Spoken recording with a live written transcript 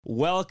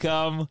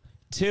Welcome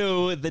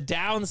to The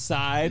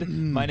Downside.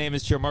 My name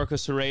is Gianmarco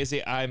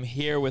Cerezi. I'm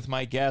here with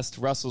my guest,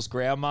 Russell's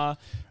grandma,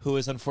 who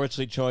is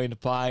unfortunately joined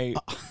by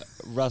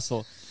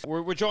Russell.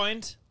 We're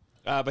joined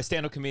by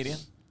stand-up comedian.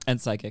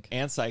 And psychic.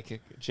 Jaye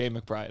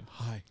McBride.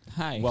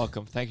 Hi.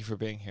 Welcome. Thank you for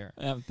being here.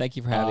 Thank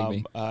you for having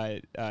me.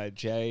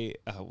 Jaye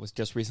was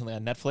just recently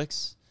on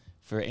Netflix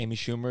for Amy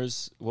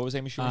Schumer's, what was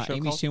Amy Schumer's show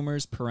Amy called?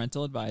 Schumer's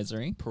Parental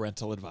Advisory.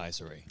 Parental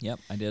Advisory. Yep,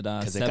 I did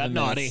 'Cause it 7 got minutes.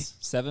 naughty.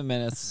 7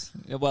 minutes.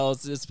 Well,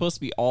 it's supposed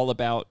to be all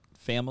about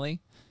family.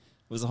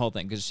 It was the whole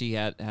thing because she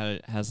has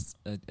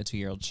a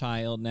 2-year-old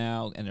child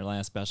now, and her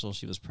last special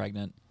she was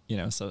pregnant. You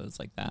know, so it's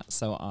like that.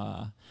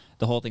 So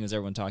the whole thing was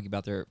everyone talking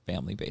about their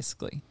family,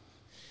 basically.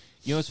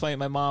 You know what's funny?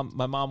 My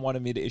mom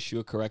wanted me to issue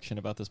a correction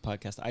about this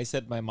podcast. I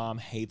said my mom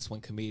hates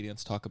when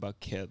comedians talk about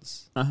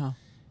kids.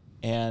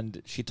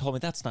 And she told me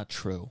that's not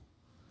true.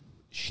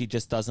 She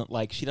just doesn't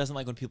like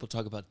when people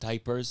talk about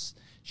diapers.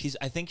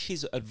 I think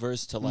she's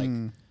adverse to like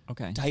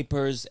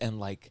diapers and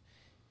like.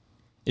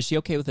 Is she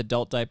okay with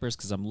adult diapers?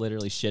 Because I'm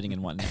literally shitting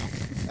in one now.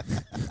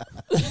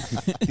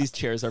 These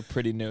chairs are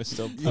pretty new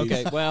still. Please.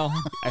 Okay, well,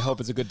 I hope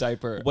it's a good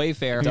diaper.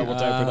 Wayfair. Double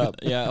diapered up.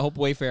 Yeah, I hope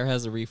Wayfair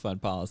has a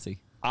refund policy.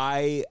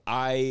 She's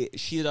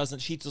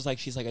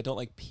like, I don't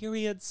like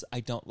periods. I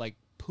don't like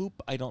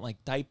poop. I don't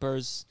like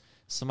diapers.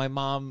 So my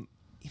mom,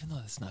 even though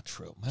that's not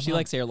true. She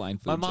likes airline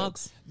food my mom,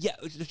 jokes. Yeah,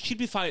 she'd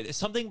be fine.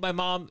 My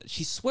mom,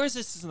 she swears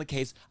this isn't the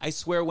case. I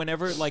swear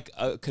whenever like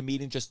a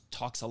comedian just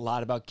talks a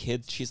lot about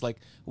kids, she's like,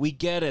 we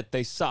get it.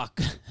 They suck.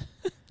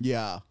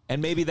 Yeah.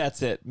 And maybe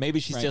that's it. Maybe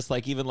she's just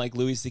like, even like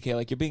Louis C.K.,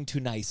 like you're being too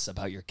nice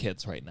about your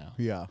kids right now.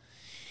 Yeah.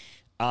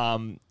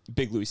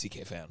 Big Louis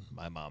C.K. fan,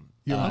 my mom.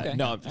 Okay.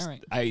 No, I'm just, All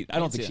right. I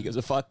don't think she gives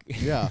a fuck.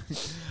 Yeah.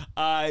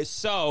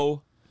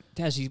 So...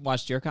 Has she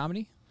watched your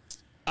comedy?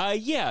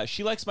 Yeah,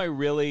 she likes my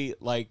really,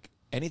 like,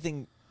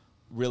 anything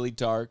really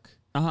dark.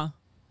 Uh-huh.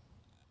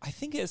 I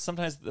think it's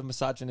sometimes the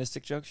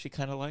misogynistic jokes she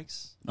kind of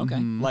likes. Okay.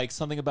 Like,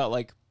 something about,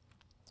 like,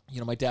 you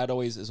know, my dad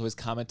is always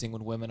commenting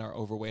when women are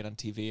overweight on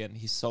TV, and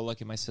he's so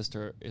lucky my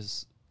sister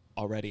is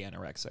already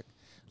anorexic.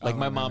 Like,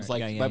 my mom's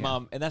like, my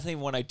mom, and that's not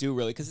even one I do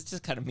really, because it's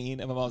just kind of mean,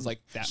 and my mom's like,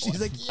 that She's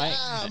one. like,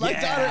 my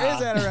daughter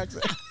is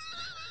anorexic.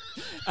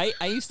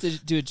 I used to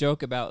do a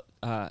joke about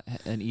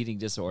an eating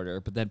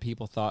disorder, but then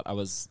people thought I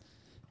was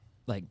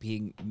like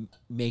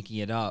making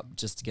it up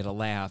just to get a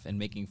laugh and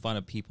making fun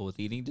of people with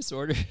eating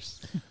disorders.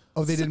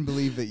 Oh, they didn't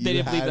believe that you They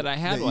didn't believe that I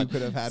had one. You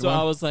could have had so one.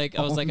 I was like,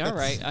 all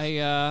right.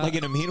 Like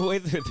in a mean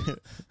way?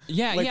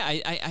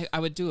 I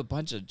would do a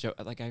bunch of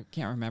jokes. Like, I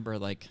can't remember,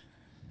 like,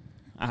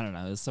 I don't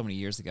know. It was so many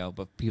years ago,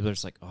 but people are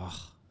just like,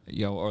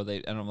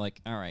 and I'm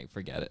like, all right,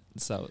 forget it.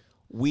 So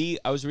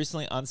I was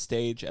recently on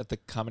stage at the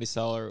Comedy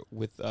Cellar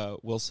with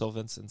Will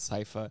Sylvans and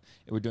Sypha, and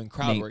we're doing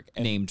crowd work.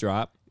 And, name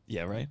drop.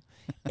 Yeah, right.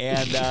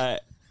 And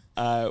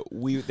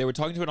they were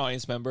talking to an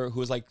audience member who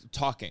was like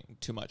talking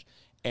too much.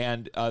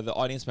 And the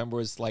audience member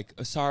was like,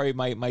 sorry,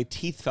 my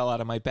teeth fell out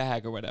of my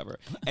bag or whatever.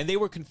 And they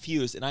were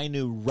confused, and I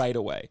knew right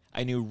away.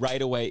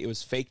 It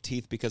was fake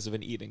teeth because of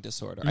an eating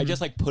disorder. I just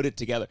like put it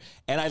together.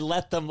 And I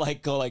let them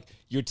like go like,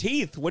 your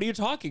teeth? What are you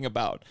talking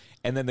about?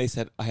 And then they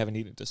said, I have an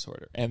eating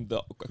disorder. And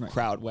the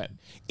crowd went.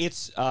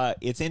 It's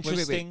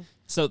interesting. Wait.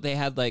 So they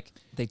had like,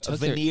 they took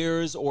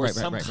veneers or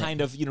some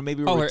kind of,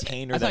 maybe a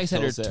retainer. I thought you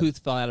said her fills it. tooth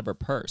fell out of her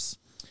purse.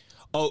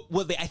 Oh,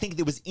 well, I think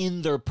it was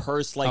in their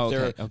purse,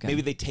 like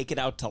maybe they take it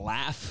out to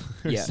laugh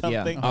or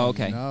something. Yeah. Oh,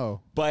 okay.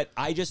 No. But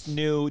I just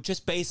knew,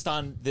 just based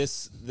on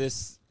this,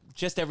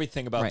 just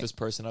everything about this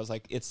person, I was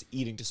like, it's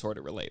eating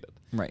disorder related.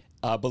 Right.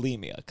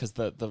 Bulimia, because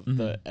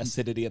the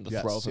acidity in the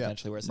throat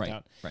eventually wears it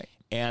down. Right.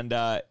 And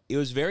it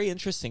was very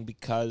interesting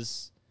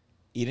because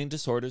eating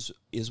disorders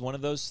is one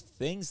of those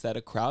things that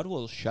a crowd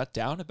will shut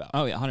down about.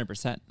 Oh, yeah,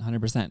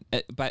 100%.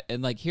 But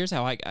like, here's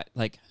how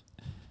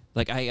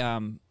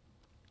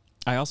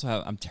I also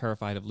I'm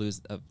terrified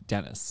of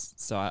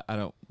dentists, so I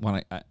don't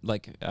want to,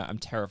 I'm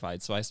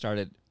terrified. So I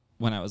started,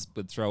 when I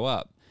would throw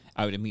up,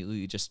 I would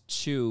immediately just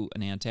chew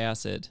an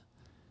antacid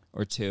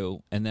or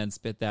two and then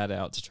spit that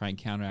out to try and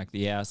counteract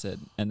the acid.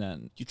 And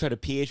then you try to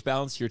pH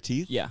balance your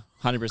teeth? Yeah,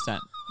 100%.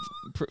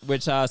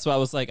 Which, so I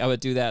was like, I would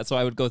do that. So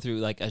I would go through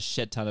like a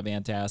shit ton of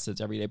antacids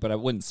every day, but I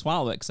wouldn't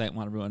swallow it because I didn't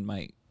want to ruin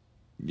my,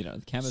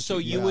 the chemistry. So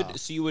you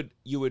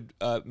would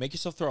make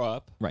yourself throw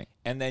up, right?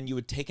 And then you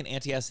would take an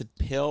antacid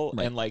pill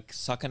and like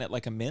suck on it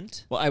like a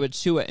mint. Well, I would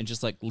chew it and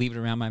just like leave it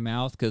around my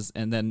mouth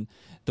and then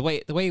the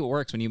way it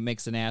works when you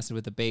mix an acid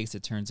with a base,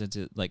 it turns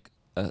into like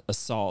a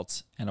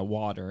salt and a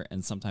water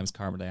and sometimes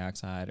carbon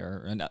dioxide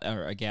or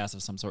a gas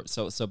of some sort.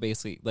 So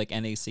basically like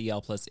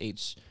NaCl plus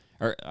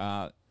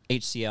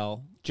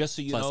HCl. Just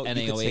so you plus know,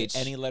 NaOH. you can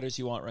say any letters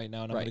you want right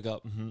now, and I'm going to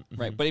go.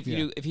 Right, but if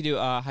you do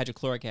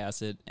hydrochloric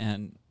acid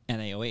and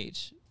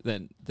NaOH,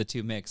 then the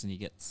two mix and you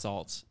get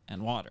salt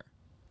and water,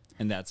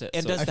 and that's it.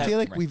 And so I feel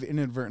like we've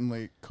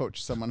inadvertently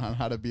coached someone on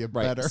how to be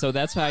better. So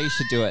that's how you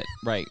should do it.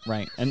 Right.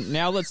 And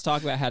now let's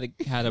talk about how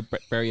to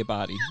bury a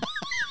body.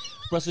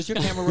 Russ, is your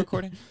camera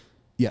recording?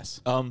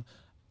 Yes.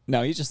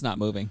 No, he's just not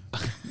moving.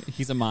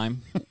 He's a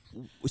mime.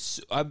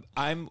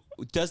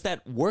 Does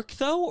that work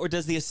though, or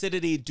does the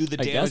acidity do the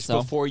I guess damage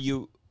so. before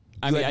you?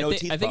 I mean, had no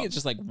teeth I think it problems?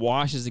 just like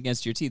washes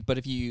against your teeth. But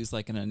if you use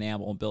like an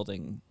enamel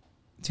building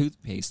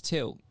toothpaste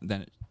too,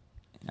 then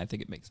I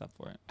think it makes up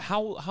for it.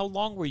 How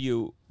long were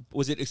you?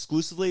 Was it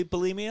exclusively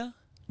bulimia?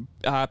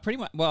 Pretty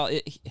much. Well,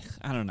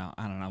 I don't know.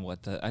 I don't know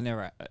what the. I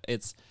never.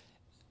 It's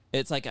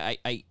like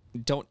I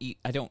don't eat.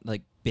 I don't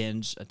like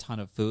binge a ton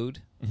of food.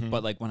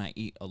 But like when I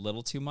eat a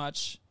little too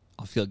much,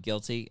 I'll feel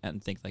guilty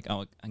and think like,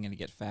 oh, I'm gonna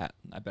get fat.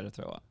 I better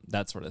throw up.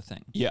 That sort of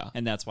thing. Yeah.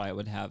 And that's why I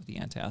would have the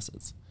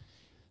antacids.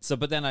 So,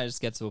 but then I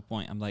just get to a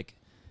point. I'm like,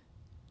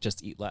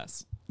 just eat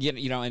less.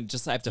 You know, and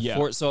just I have to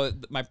force. So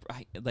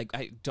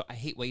I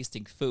hate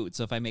wasting food.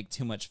 So if I make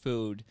too much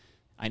food,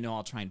 I know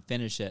I'll try and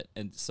finish it.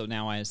 And so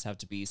now I just have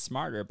to be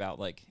smarter about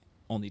like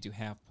only do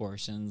half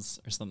portions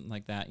or something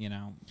like that. You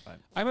know. But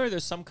I remember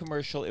there's some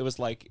commercial. It was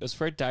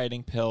for a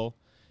dieting pill,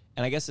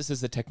 and I guess this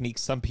is a technique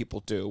some people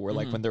do, where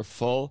like when they're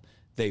full,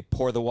 they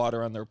pour the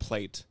water on their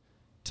plate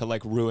to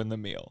like ruin the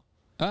meal.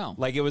 oh,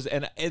 Like it was,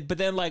 but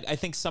then like I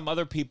think some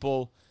other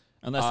people.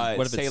 unless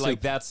what if say it's like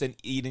soup? that's an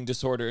eating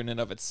disorder in and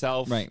of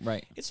itself. Right.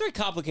 It's very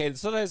complicated.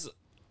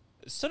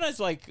 Sometimes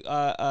like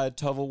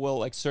Tova will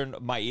like certain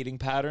my eating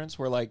patterns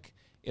where like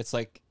it's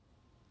like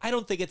I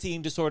don't think it's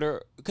eating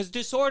disorder because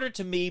disorder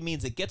to me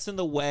means it gets in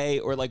the way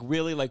or like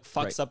really like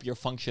fucks up your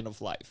function of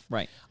life.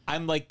 Right.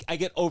 I'm like I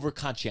get over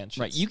conscientious.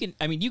 Right. You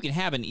can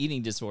have an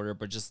eating disorder,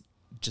 but just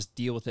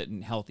deal with it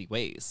in healthy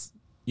ways.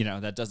 You know,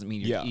 that doesn't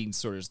mean your eating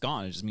disorder is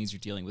gone. It just means you're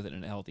dealing with it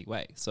in a healthy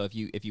way. So if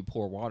you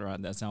pour water on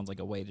it, that sounds like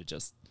a way to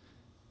just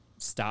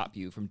stop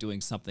you from doing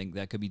something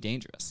that could be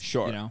dangerous.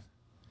 Sure. You know?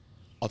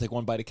 I'll take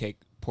one bite of cake,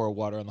 pour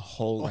water on the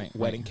whole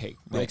wedding cake.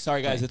 Be Right. like,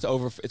 sorry guys, Right. it's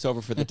over. It's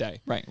over for the day.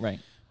 Right.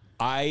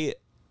 I'll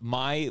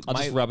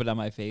Just rub it on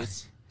my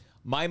face.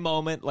 My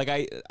moment, like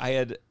I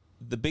had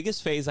the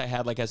biggest phase I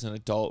had like as an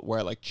adult where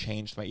I like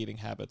changed my eating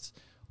habits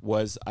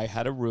was I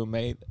had a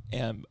roommate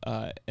and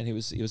he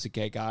was a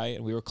gay guy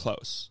and we were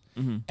close.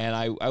 And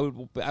I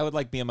would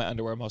like be in my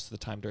underwear most of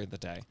the time during the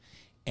day.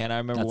 And I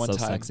remember That's one so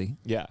time, sexy.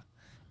 yeah,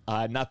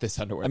 not this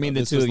underwear. I mean, though.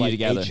 the This two was of you like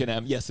together.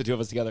 H&M. Yes, the two of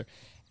us together.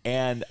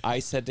 And I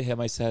said to him,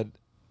 I said,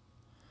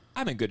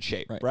 I'm in good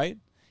shape, right?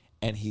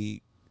 And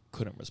he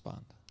couldn't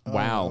respond.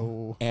 Wow.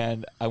 Oh.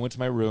 And I went to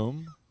my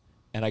room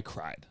and I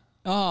cried.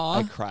 Oh.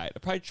 I cried.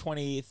 Probably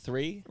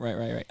 23.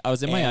 Right. I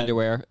was in my And-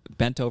 underwear,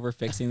 bent over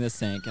fixing the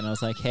sink, and I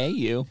was like, "Hey,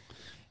 you."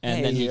 And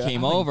Hey, then he you,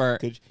 came I'm in over.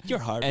 good- You're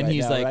hard and right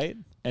he's now, like, right?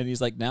 And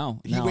he's like, "No,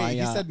 He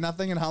said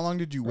nothing, and how long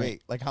did you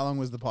wait? Like, how long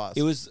was the pause?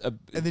 It was and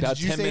then about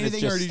did you 10 say minutes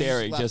anything, or just did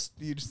staring. you just,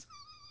 Just you just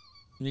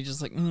And he's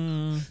just like,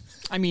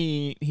 I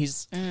mean,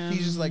 he's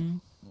just like,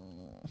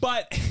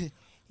 But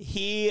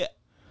he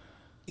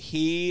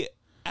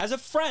as a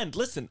friend,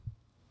 listen,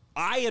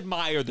 I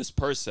admire this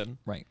person.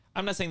 Right.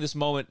 I'm not saying this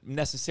moment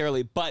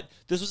necessarily, but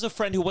this was a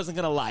friend who wasn't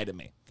going to lie to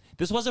me.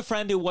 This was a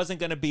friend who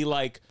wasn't going to be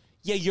like,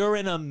 yeah, you're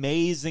in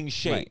amazing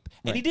shape.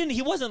 And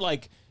he wasn't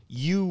like,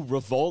 you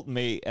revolt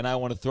me and I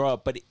want to throw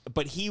up.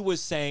 But he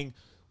was saying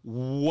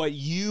what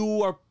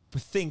you are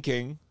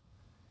thinking,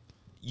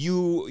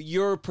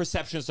 your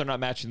perceptions are not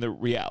matching the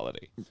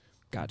reality.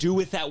 Gotcha. Do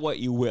with that what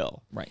you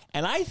will. Right.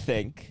 And I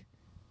think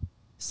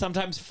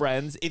sometimes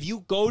friends, if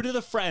you go to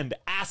the friend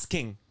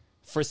asking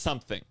for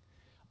something,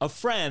 a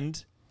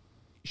friend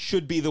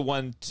should be the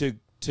one to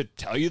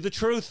tell you the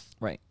truth.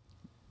 Right.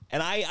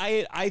 And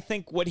I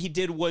think what he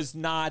did was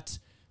not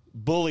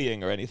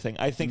bullying or anything.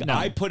 I think No.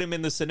 I put him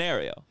in the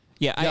scenario.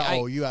 Yeah.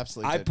 you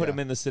absolutely I did, put yeah. him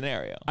in the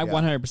scenario. I Yeah.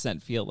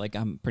 100% feel like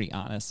I'm pretty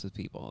honest with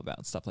people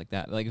about stuff like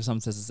that. Like if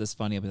someone says, "Is this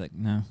funny?" I'll be like,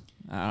 "No,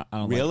 I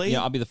don't." Really?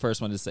 I'll be the first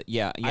one to say,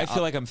 "Yeah." I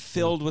feel like I'm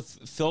filled with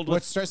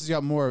What stresses you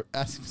out more,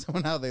 asking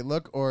someone how they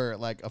look, or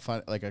like a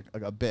fun, like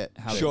a bit?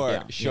 How they- Sure,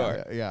 yeah,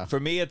 sure. yeah. For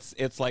me,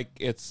 it's like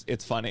it's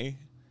funny.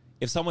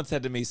 If someone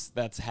said to me,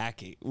 "That's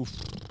hacky," oof.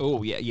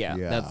 Oh yeah.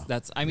 Yeah.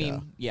 That's. I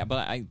mean, yeah.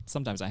 But I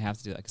sometimes I have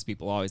to do that because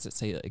people always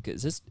say, like,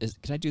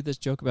 can I do this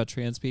joke about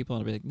trans people?"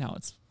 And I'll be like, "No,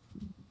 it's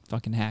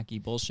fucking hacky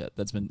bullshit."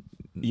 That's been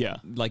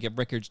Like if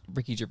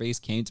Ricky Gervais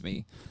came to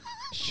me,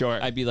 Sure.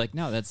 I'd be like,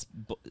 "No, that's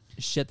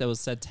shit that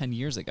was said 10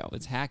 years ago.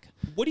 It's hack."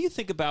 What do you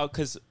think about?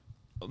 Because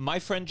my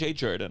friend Jay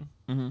Jordan,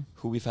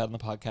 who we've had on the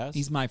podcast,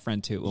 He's my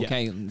friend too. Yeah.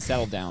 Okay,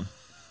 settle down.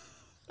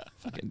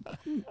 Fucking,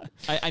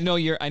 I know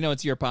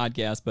it's your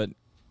podcast, but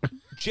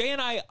Jay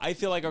and I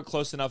feel like are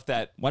close enough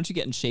that. why don't you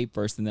get in shape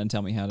first and then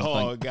tell me how to?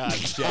 Oh God,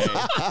 Jay!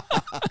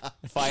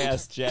 If I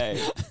asked Jay,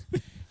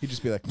 He'd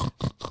just be like,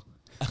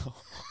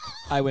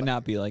 I would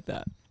not be like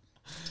that.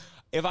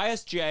 if I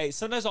ask Jay,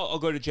 sometimes I'll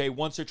go to Jay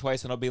once or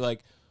twice, and I'll be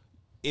like,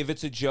 if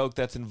it's a joke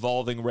that's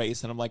involving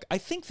race, and I'm like, I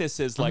think this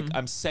is like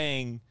I'm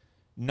saying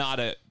not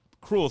a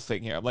cruel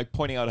thing here. I'm like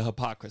pointing out a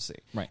hypocrisy,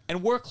 Right.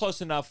 And we're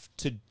close enough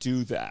to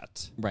do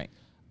that. Right.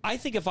 I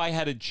think if I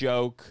had a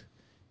joke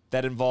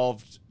that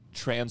involved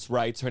trans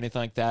rights or anything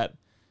like that,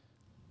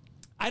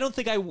 I don't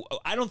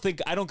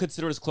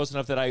consider it as close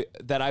enough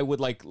that I would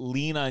like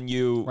lean on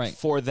you Right.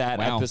 for that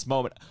Wow. at this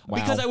moment Wow.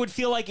 because I would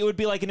feel like it would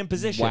be like an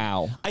imposition.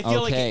 Wow. I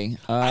feel Okay.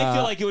 like I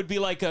feel like it would be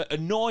like a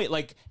annoy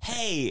like,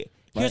 hey,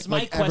 Here's my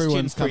Like, question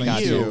everyone's for coming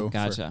to you. you.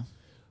 Gotcha.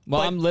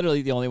 Well, But- I'm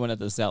literally the only one at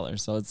the cellar,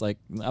 so it's like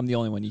I'm the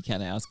only one you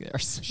can't ask there.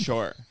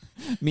 Sure.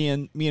 me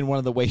and one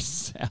of the wait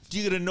staff. Do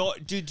you get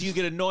annoyed? Do you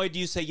get annoyed? Do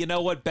you say, you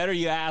know what? Better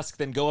you ask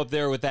than go up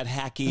there with that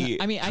hacky,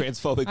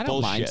 transphobic I don't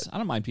bullshit. mind. I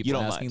don't mind people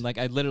asking. Mind. Like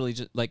I literally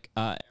just like.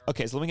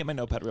 Okay, so let me get my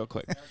notepad real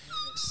quick.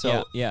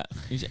 So yeah.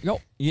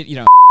 You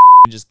know,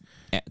 just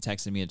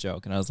texted me a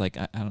joke, and I was like,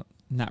 I don't.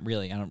 Not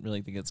really. I don't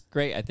really think it's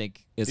great. I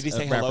think it's did he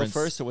say hello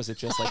first, or was it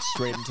just like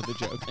straight into the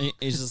joke?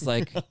 It's just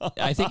like,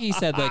 I think he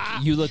said like,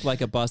 you look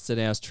like a busted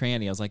ass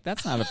tranny. I was like,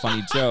 that's not a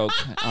funny joke.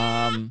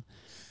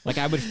 Like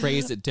I would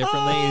phrase it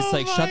differently. It's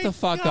like, shut the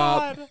fuck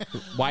up.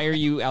 Why are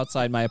you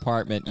outside my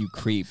apartment, you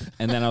creep?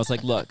 And then I was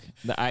like, look,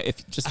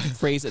 if just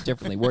phrase it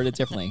differently, word it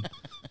differently,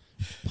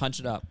 punch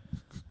it up.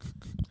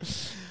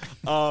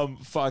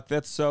 Fuck.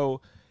 That's so.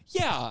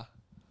 Yeah.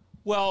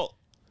 Well,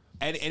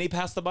 any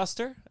pass the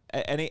buster?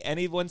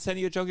 Anyone send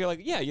you a joke? You're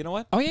like, yeah, you know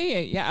what? Oh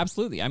yeah,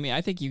 absolutely. I mean,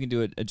 I think you can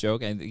do a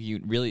joke, and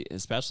you really,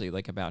 especially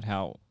like about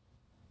how,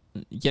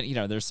 you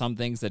know, there's some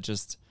things that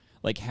just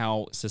like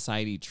how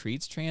society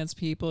treats trans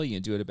people. You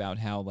do it about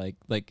how like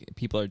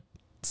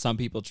some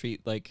people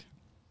treat like,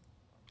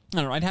 I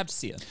don't know. I'd have to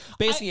see it.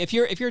 Basically, if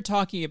you're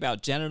talking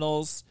about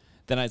genitals,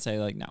 then I'd say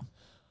like no,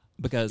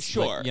 because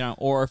sure, like, you know,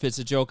 or if it's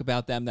a joke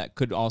about them that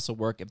could also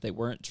work if they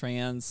weren't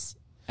trans.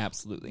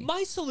 Absolutely.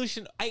 My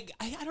solution, I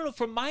don't know.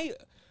 From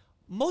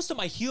most of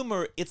my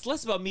humor, it's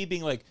less about me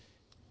being like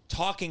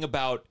talking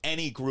about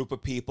any group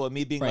of people and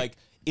me being like,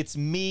 it's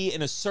me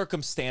in a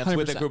circumstance 100%.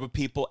 with a group of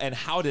people, and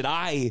how did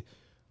I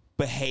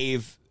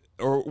behave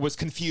or was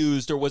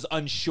confused or was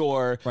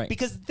unsure? Right.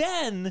 Because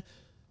then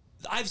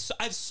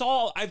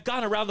I've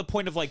gone around the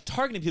point of like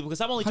targeting people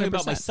because I'm only talking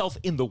about 100%. myself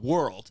in the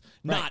world,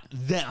 Right. not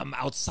them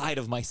outside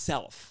of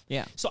myself.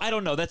 Yeah. So I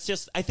don't know. That's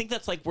just, I think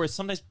that's like where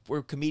sometimes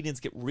where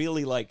comedians get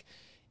really like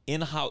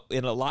in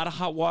a lot of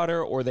hot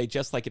water, or they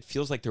just like, it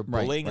feels like they're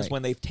bullying, is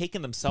when they've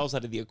taken themselves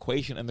out of the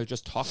equation and they're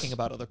just talking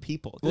about other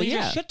people. Well, They're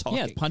yeah, just shit talking.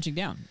 yeah, it's punching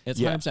down. It's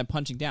Yeah. 100%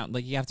 punching down.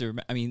 Like you have to.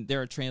 I mean,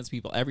 there are trans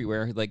people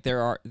everywhere. Like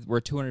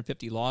we're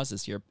 250 laws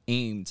this year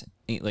aimed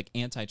like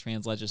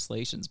anti-trans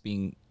legislations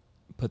being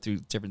put through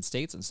different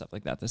states and stuff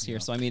like that this year.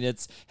 So I mean,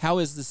 it's how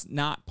is this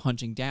not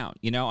punching down?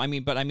 You know, I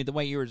mean, but I mean, the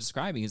way you were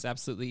describing is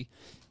absolutely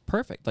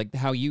perfect. Like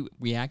how you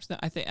react to that,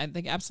 I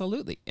think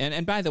absolutely.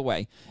 And by the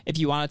way, if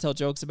you want to tell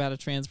jokes about a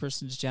trans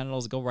person's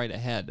genitals, go right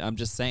ahead. I'm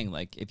just saying,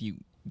 like,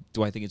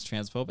 do I think it's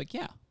transphobic?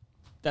 Yeah,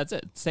 that's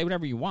it. Say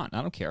whatever you want.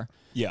 I don't care.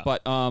 Yeah.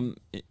 But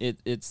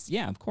it's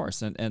yeah, of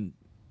course. And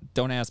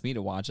don't ask me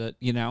to watch it.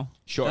 You know.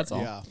 Sure. That's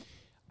all. Yeah.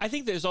 I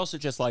think there's also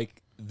just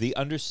like the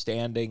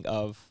understanding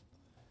of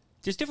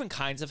there's different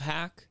kinds of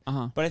hack,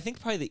 but I think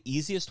probably the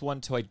easiest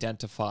one to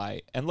identify.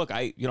 And look,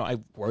 I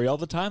worry all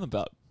the time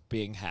about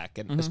being hack,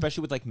 and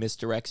especially with like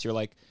misdirects. You're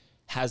like,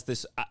 has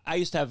this? I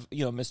used to have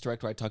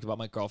misdirect where I talked about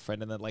my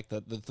girlfriend, and then like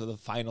the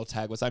final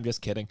tag was, I'm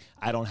just kidding,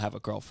 I don't have a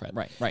girlfriend.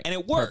 Right. And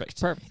it worked.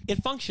 Perfect.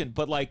 It functioned,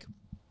 but like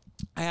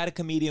I had a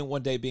comedian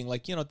one day being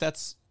like,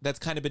 that's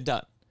kind of been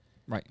done.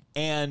 Right.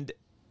 And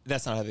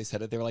that's not how they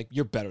said it. They were like,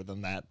 you're better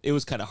than that. It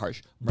was kind of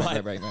harsh.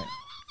 Right.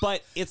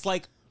 But it's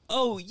like,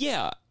 oh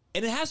yeah,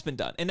 and it has been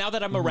done. And now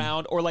that I'm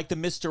around, or like the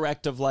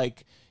misdirect of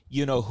like,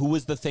 who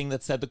was the thing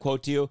that said the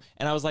quote to you?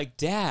 And I was like,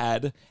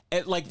 Dad.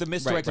 And like the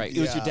misdirect, Right. it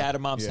was your Yeah. dad or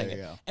mom Yeah, saying it.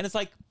 yeah. And it's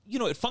like,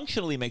 it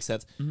functionally makes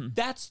sense.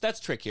 That's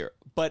trickier.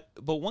 But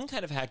one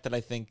kind of hack that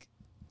I think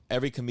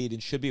every comedian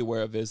should be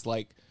aware of is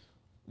like,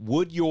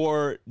 would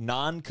your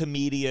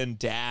non-comedian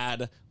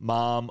dad,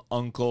 mom,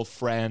 uncle,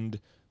 friend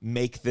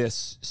make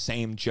this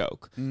same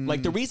joke?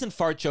 Like the reason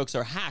fart jokes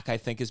are hack, I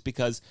think, is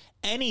because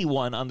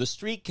anyone on the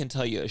street can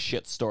tell you a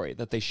shit story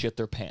that they shit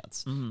their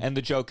pants. And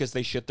the joke is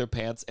they shit their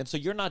pants. And so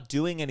you're not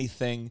doing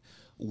anything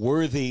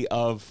worthy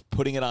of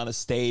putting it on a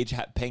stage,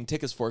 paying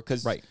tickets for it,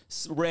 because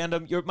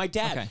random, you're my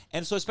dad. Okay.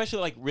 And so especially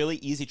like really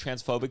easy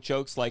transphobic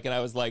jokes, like, and I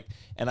was like,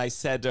 and I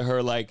said to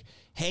her like,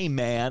 hey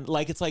man,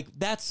 like, it's like,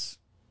 that's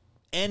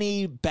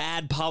any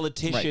bad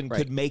politician Right.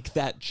 could make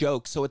that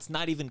joke, so it's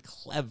not even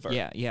clever.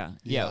 Yeah.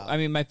 Yeah. I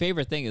mean, my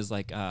favorite thing is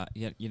like,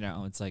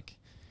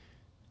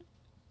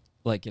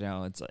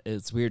 it's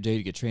it's weird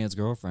dating a trans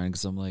girlfriend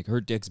because I'm like,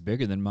 her dick's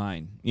bigger than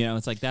mine.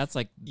 It's like that's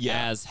like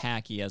as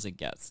hacky as it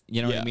gets.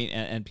 You know what I mean?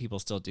 And people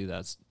still do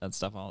that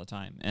stuff all the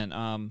time.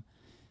 And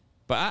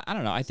but I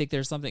don't know. I think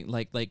there's something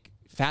like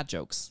fat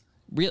jokes.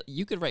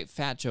 You could write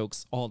fat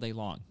jokes all day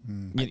long.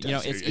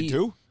 It's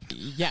do?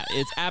 Yeah,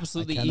 it's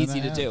absolutely I can and easy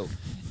I to have. do.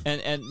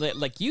 And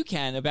like you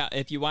can about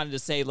if you wanted to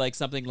say like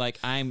something like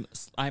I'm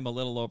a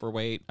little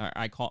overweight, or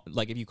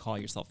if you call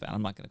yourself fat.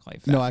 I'm not going to call you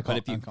fat. No, I call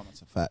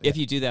myself fat. If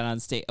you do that on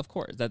stage, of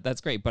course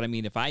that's great. But I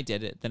mean, if I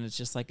did it, then it's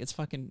just like it's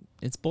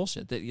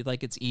bullshit. That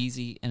like it's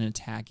easy and it's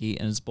tacky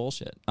and it's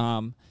bullshit.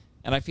 And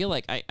I feel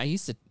like I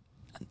used to.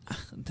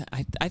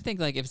 I think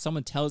like if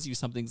someone tells you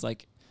something's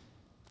like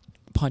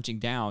punching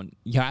down,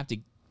 you have to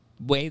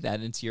weigh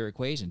that into your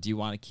equation. Do you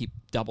want to keep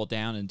double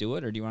down and do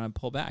it, or do you want to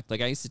pull back?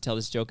 Like I used to tell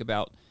this joke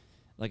about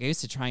like I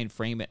used to try and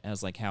frame it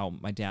as like how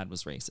my dad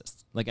was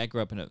racist. Like I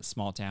grew up in a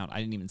small town. I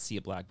didn't even see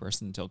a black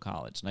person until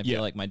college. And I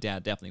feel like my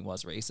dad definitely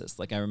was racist.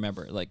 Like I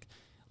remember like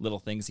little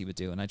things he would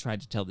do. And I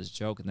tried to tell this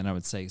joke, and then I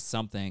would say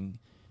something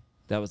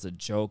that was a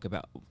joke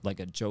about,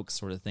 like a joke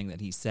sort of thing that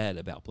he said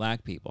about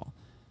black people.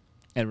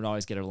 And it would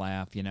always get a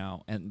laugh, you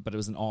know, but it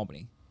was in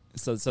Albany.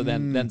 So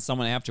then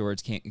someone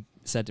afterwards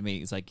said to me,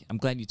 he's like, I'm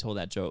glad you told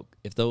that joke.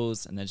 If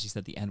those, and then she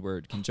said the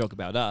N-word, can joke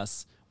about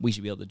us, we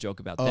should be able to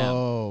joke about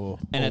them.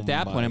 And at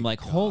that point, I'm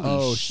like,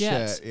 holy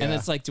shit. Yeah. And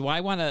it's like, do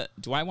I want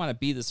to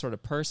be the sort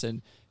of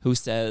person who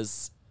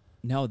says,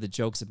 no, the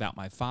joke's about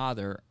my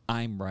father,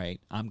 I'm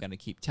right, I'm going to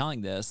keep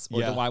telling this?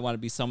 Or do I want to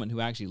be someone who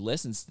actually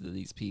listens to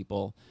these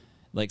people,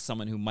 like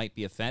someone who might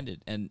be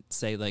offended, and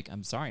say like,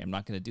 I'm sorry, I'm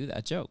not going to do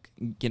that joke,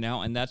 you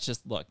know? And that's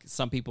just, look,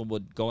 some people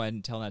would go ahead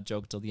and tell that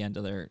joke till the end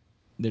of their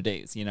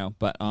days, you know?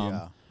 But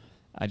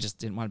I just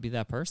didn't want to be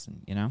that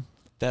person, you know?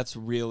 That's a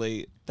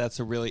really,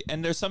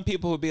 and there's some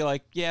people who would be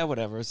like, yeah,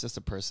 whatever, it's just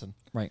a person.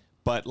 Right.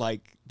 But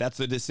like, that's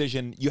the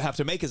decision you have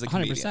to make as a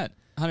comedian.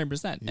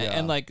 100%. Yeah.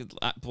 And like,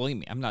 believe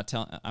me, I'm not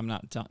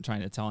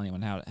trying to tell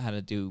anyone how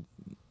to do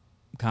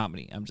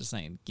comedy. I'm just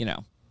saying, you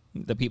know,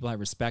 the people I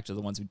respect are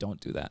the ones who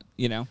don't do that,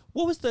 you know?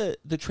 What was the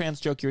trans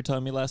joke you were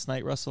telling me last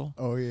night, Russell?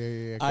 Oh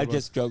yeah. I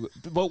just joke.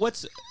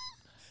 But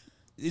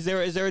is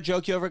there a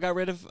joke you ever got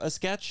rid of, a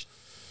sketch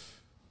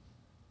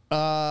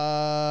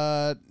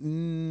that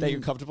you're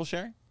comfortable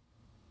sharing?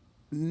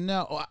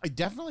 No, I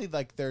definitely,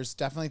 like, there's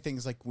definitely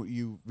things like what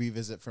you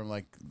revisit from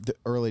like the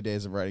early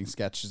days of writing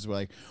sketches,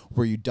 where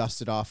you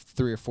dust it off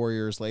 3 or 4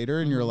 years later,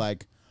 and you're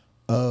like,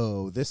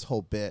 oh, this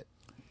whole bit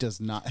has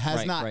not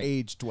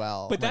aged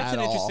well. But that's an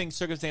all. interesting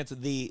circumstance.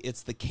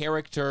 It's the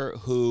character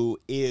who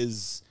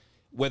is,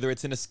 whether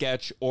it's in a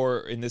sketch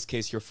or in this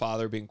case your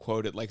father being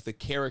quoted, like the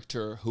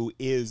character who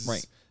is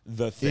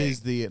the thing,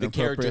 is the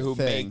character who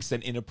thing. makes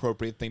an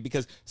inappropriate thing,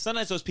 because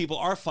sometimes those people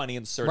are funny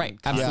in certain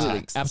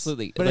contexts.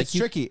 Absolutely. But like it's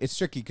tricky. It's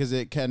tricky because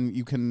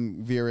you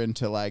can veer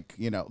into, like,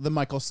 you know, the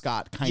Michael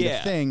Scott kind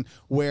of thing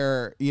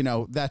where, you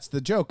know, that's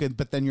the joke,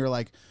 but then you're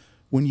like,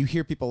 when you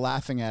hear people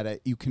laughing at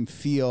it, you can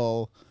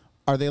feel,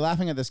 are they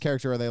laughing at this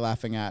character, or are they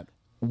laughing at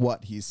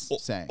what he's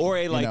saying? Or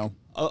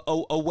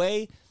a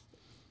way.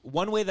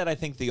 One way that I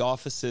think The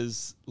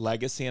Office's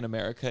legacy in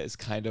America is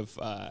kind of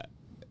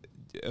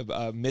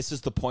misses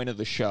the point of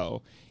the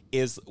show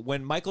is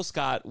when Michael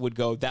Scott would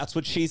go, that's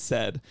what she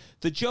said.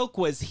 The joke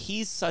was,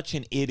 he's such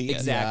an idiot.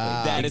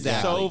 Exactly. That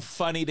it's so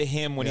funny to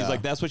him when he's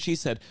like, that's what she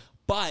said.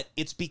 But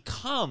it's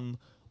become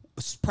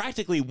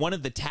practically one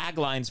of the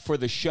taglines for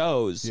the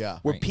shows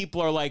where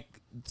people are like,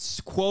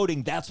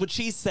 quoting, that's what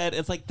she said.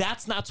 It's like,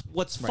 that's not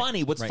what's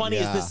funny. What's funny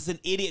is this is an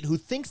idiot who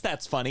thinks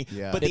that's funny,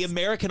 but the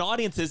American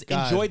audiences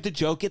enjoyed the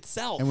joke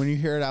itself. And when you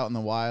hear it out in the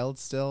wild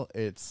still,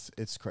 it's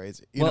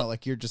crazy. You know,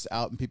 like, you're just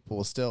out and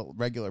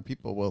regular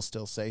people will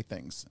still say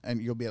things, and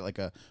you'll be at like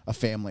a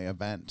family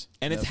event.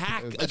 And it's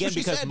hack, again,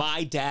 because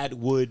my dad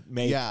would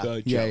make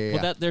the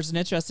joke. Well, there's an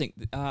interesting,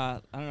 I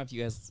don't know if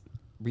you guys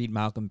read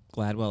Malcolm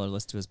Gladwell or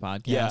listen to his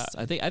podcast. Yeah.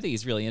 I think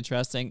he's really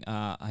interesting.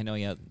 I know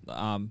he had,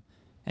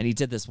 and he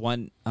did this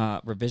one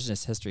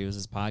revisionist history was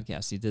his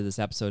podcast. He did this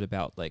episode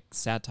about like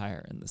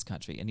satire in this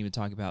country, and he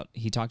talked about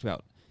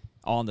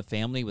All in the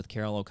Family with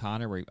Carol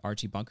O'Connor, where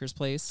Archie Bunker's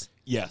place.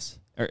 Yes.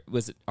 Or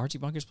was it Archie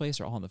Bunker's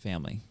place or All in the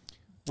Family?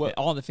 Well,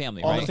 All in the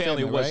Family, All right? in the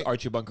Family was right?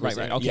 Archie Bunker.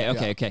 Right.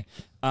 Okay.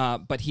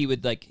 But he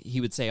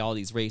would say all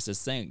these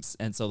racist things,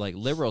 and so like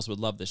liberals would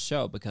love the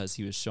show because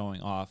he was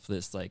showing off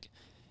this like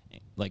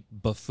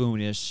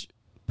buffoonish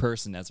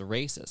person as a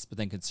racist, but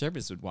then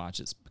conservatives would watch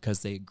it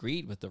because they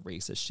agreed with the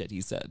racist shit he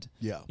said.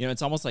 Yeah. You know,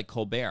 it's almost like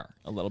Colbert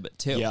a little bit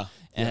too. Yeah.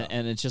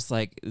 And it's just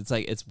like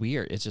it's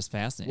weird. It's just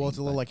fascinating. Well, it's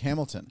a little like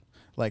Hamilton.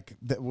 Like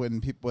when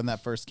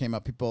that first came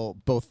up,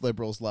 both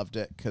liberals loved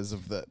it because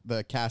of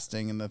the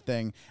casting and the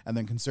thing, and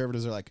then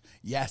conservatives are like,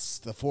 yes,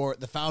 the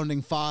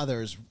founding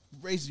fathers,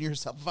 raising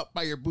yourself up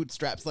by your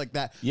bootstraps, like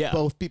that. Yeah.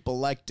 Both people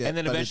liked it. And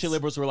then eventually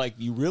liberals were like,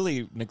 you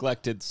really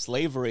neglected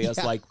slavery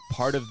as like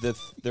part of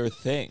their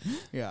thing.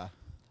 Yeah.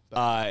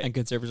 And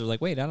conservatives are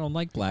like, wait, I don't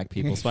like black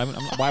people, so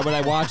why would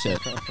I watch it?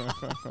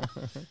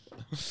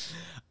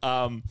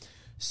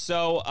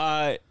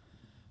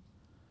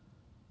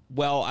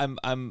 Well,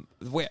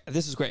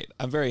 this is great.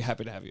 I'm very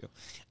happy to have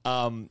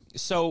you.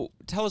 So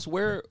tell us,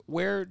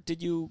 where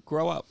did you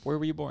grow up? Where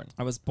were you born?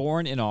 I was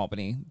born in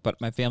Albany, but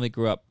my family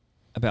grew up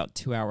about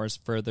 2 hours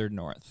farther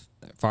north.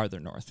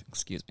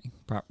 Excuse me.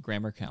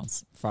 Grammar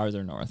counts.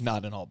 Farther north.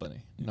 Not in Albany.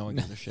 No one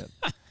gives a shit.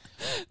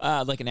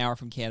 Like an hour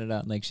from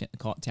Canada,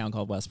 town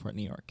called Westport,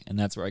 New York, and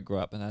that's where I grew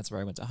up, and that's where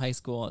I went to high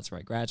school. That's where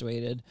I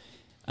graduated.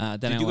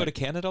 Did you go to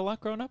Canada a lot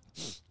growing up?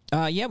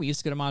 Yeah, we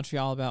used to go to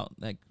Montreal about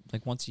like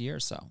once a year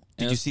or so.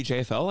 Did you see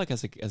JFL like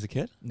as a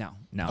kid? No,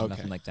 Okay.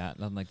 nothing like that.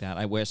 Nothing like that.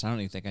 I wish. I don't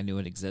even think I knew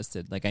it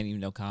existed. Like I didn't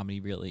even know comedy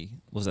really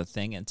was a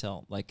thing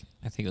until like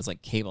I think it was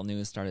like cable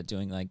news started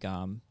doing like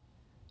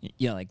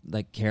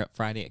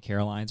Friday at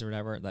Caroline's or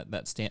whatever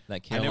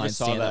that Caroline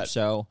stand-up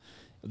show.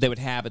 They would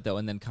have it though,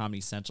 and then Comedy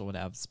Central would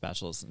have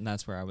specials, and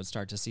that's where I would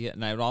start to see it.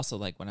 And I would also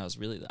like when I was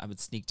I would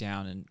sneak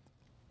down and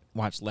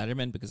watch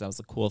Letterman because that was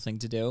a cool thing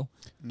to do.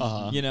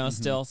 You know,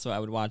 still. So I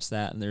would watch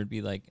that, and there'd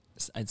be like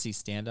I'd see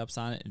stand-ups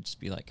on it, and just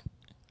be like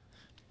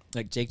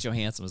Jake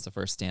Johansson was the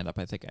first stand-up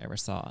I think I ever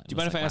saw. Do you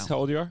mind if I ask how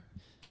old you are?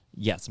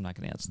 Yes, I'm not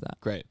going to answer that.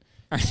 Great.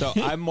 So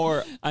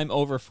I'm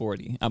over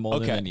 40. I'm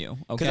older than you.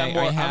 Okay.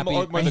 I'm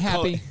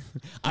happy?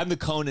 I'm the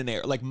Conan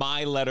era. Like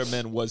my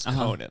Letterman was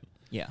Conan.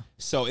 Yeah.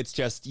 So it's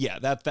just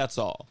that's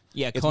all.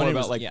 Yeah. It's Conan more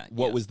about was, like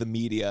what was the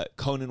media.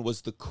 Conan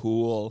was the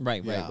cool.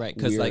 Right.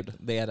 Because like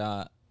they had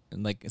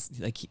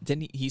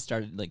didn't he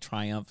started like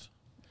Triumph.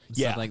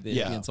 Yeah. Like the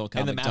insult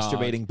and the comic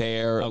masturbating dog.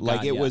 bear. Oh,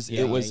 like God, it was.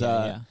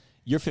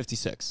 You're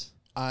 56.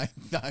 I'm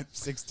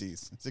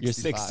 60s. You're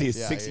 60s.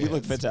 Yeah, 60. You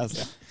look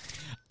fantastic.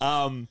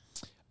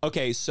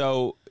 Okay,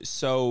 so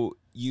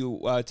you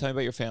tell me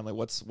about your family.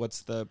 What's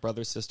the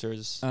brothers,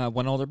 sisters?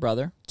 One older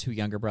brother, 2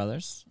 younger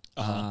brothers.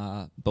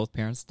 Both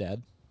parents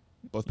dead.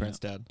 Both parents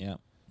dead. Yeah,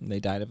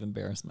 they died of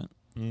embarrassment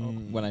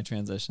when I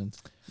transitioned.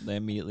 They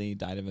immediately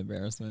died of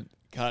embarrassment.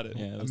 Got it.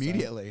 Yeah,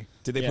 Immediately.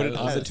 Did they put it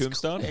on the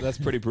tombstone? That's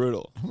pretty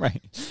brutal.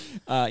 Right.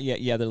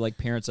 Yeah. They're like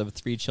parents of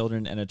 3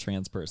 children and a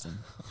trans person.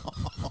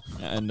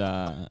 And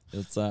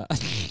it's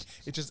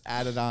it just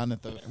added on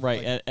at the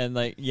right and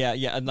like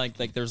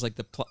there's like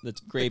the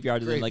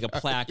graveyard and then like a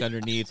plaque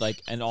underneath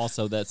like and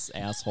also this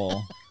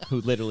asshole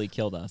who literally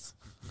killed us.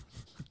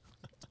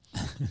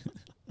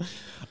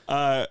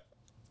 How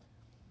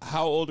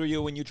old were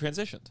you when you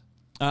transitioned?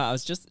 I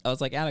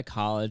was like out of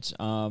college.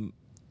 I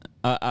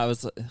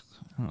was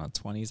I don't know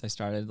 20s. I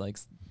started like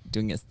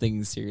doing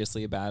things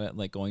seriously about it,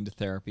 like going to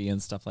therapy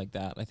and stuff like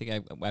that. I think I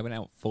went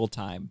out full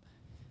time.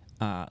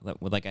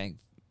 With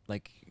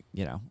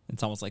you know,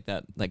 it's almost like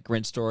that like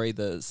Grinch story,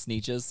 the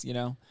Sneetches, you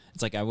know?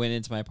 It's like I went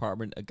into my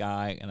apartment, a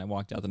guy, and I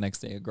walked out the next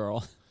day, a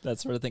girl. That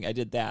sort of thing. I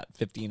did that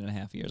 15 and a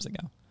half years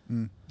ago.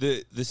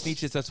 The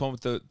Sneetches, that's one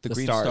with the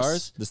green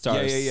stars. The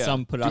stars. Yeah.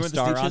 Some put a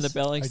star on the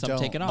belly, I some don't.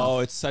 take it off. Oh,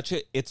 it's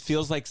it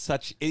feels like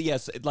such,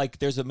 yes, like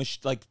there's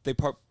like they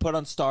put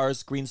on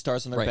stars, green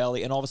stars on their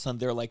belly, and all of a sudden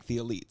they're like the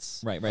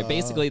elites. Right.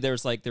 Basically, there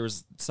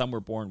was some were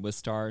born with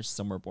stars,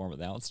 some were born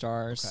without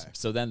stars. Okay.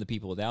 So then the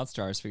people without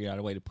stars figured out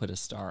a way to put a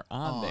star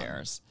on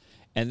theirs.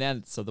 And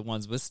then, so the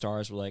ones with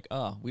stars were like,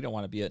 oh, we don't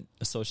want to be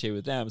associated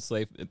with them. So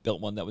they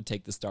built one that would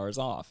take the stars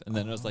off. And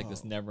then it was like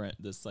this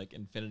like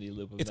infinity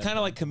loop. It's kind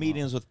of like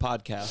comedians with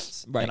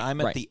podcasts. Right, And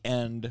I'm at the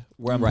end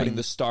where I'm putting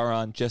the star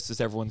on just as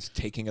everyone's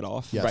taking it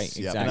off. Yes, Right,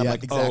 yeah. exactly. And I'm Yeah,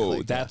 like, exactly,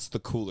 oh, that's the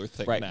cooler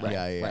thing Right, now. right.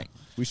 Yeah.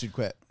 We should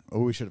quit. Oh,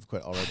 we should have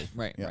quit already.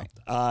 Right.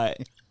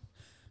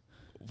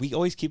 We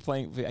always keep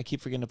playing. I keep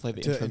forgetting to play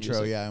the intro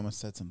music. Yeah, I almost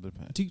said something. The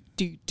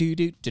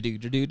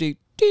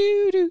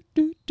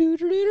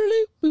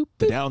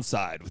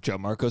Downside with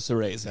Gianmarco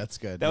Cereza. That's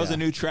good. That was a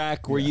new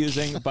track we're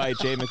using by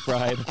Jaye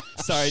McBride.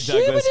 Sorry,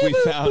 Douglas. We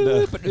found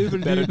a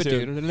better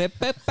tune.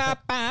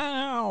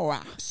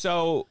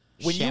 So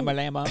when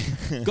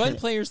Shamalama. Go ahead and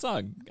play your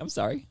song. I'm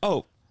sorry.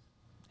 Oh,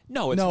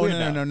 no, it's weird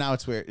now. No. Now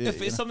it's weird. If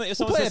someone says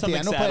play something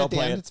at the sad, end. I'll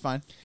play it. It's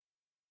fine.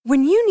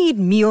 When you need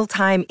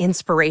mealtime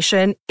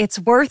inspiration, it's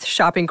worth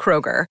shopping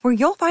Kroger, where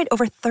you'll find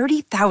over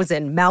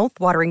 30,000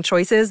 mouth-watering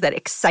choices that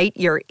excite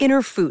your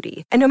inner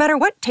foodie. And no matter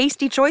what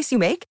tasty choice you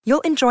make,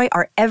 you'll enjoy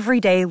our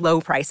everyday low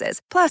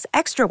prices, plus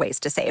extra ways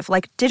to save,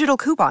 like digital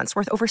coupons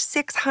worth over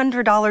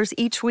 $600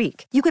 each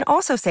week. You can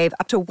also save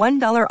up to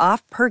 $1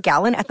 off per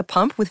gallon at the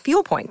pump with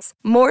fuel points.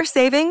 More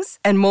savings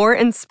and more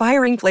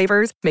inspiring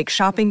flavors make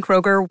shopping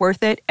Kroger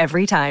worth it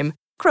every time.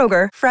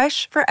 Kroger,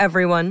 fresh for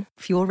everyone.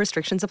 Fuel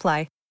restrictions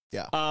apply.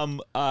 Yeah.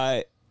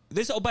 By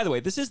the way,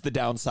 this is The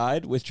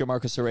Downside with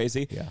Gianmarco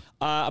Cereza. Yeah.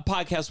 A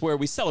podcast where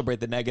we celebrate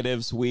the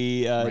negatives,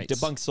 we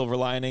debunk silver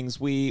linings,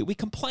 we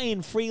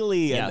complain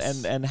freely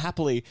and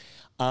happily.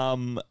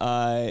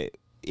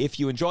 If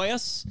you enjoy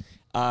us,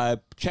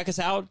 check us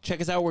out.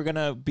 We're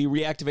gonna be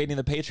reactivating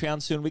the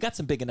Patreon soon. We got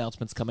some big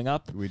announcements coming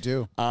up. We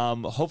do.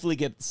 Hopefully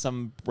get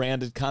some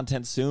branded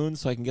content soon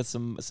so I can get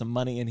some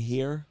money in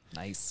here.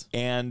 Nice.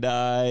 And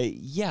I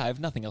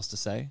have nothing else to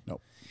say.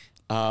 Nope.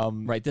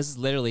 Right. This is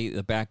literally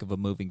the back of a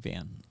moving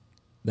van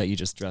that you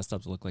just dressed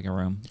up to look like a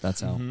room. That's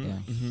how.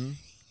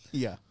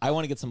 Yeah. I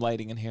want to get some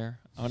lighting in here.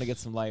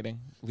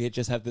 We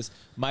just have this.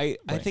 I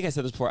think I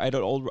said this before. I had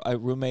an old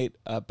roommate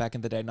back in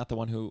the day, not the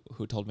one who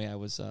told me I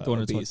was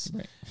obese,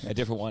 a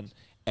different one.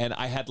 And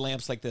I had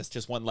lamps like this,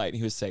 just one light. And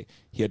he would say,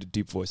 he had a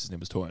deep voice. His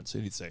name was Torrance.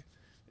 And he'd say,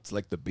 "It's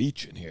like the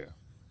beach in here.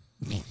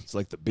 It's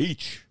like the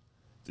beach.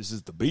 This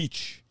is the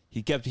beach."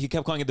 He kept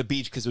calling it the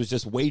beach because it was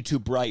just way too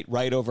bright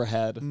right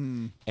overhead,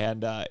 and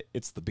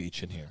it's the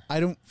beach in here. I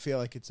don't feel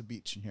like it's a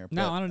beach in here.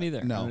 No, I don't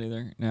either. No. I don't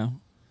either. No.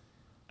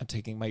 I'm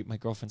taking my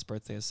girlfriend's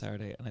birthday is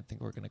Saturday, and I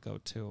think we're gonna go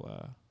to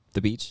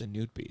The beach? the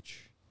nude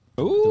beach.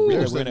 Ooh.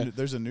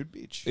 There's a nude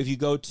beach. If you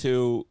go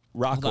to Hold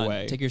on.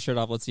 Rockaway, Take your shirt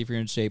off. Let's see if you're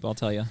in shape. I'll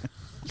tell you.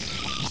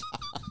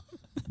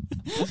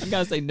 You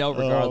gotta say no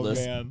regardless.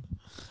 Oh man.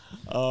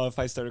 If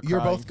I started crying.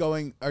 You're both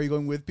going. Are you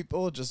going with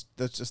people? Or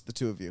that's just the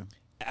two of you.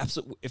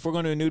 Absolutely. If we're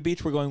going to a nude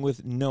beach, we're going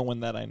with no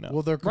one that I know.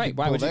 Well, there could be Right,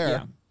 why people would you- there.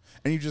 yeah.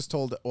 And you just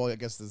told. Well, I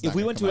guess this. Is if not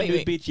we gonna went to come a out. nude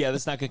Wait. beach,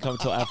 that's not going to come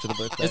until after the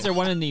birthday. Is there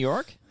one in New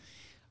York?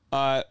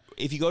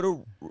 If you go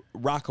to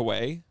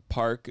Rockaway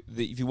Park,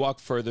 if you walk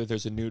further,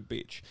 there's a nude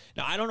beach.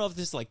 Now, I don't know if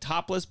this is like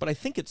topless, but I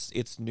think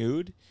it's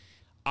nude.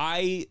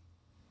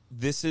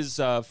 This is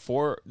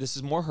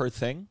more her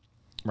thing.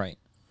 Right.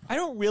 I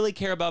don't really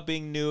care about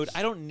being nude.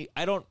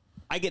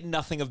 I get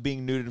nothing of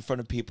being nude in front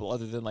of people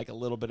other than like a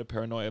little bit of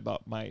paranoia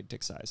about my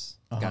dick size.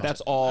 Gotcha.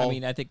 That's all. I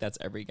mean, I think that's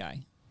every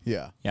guy.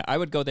 Yeah. Yeah, I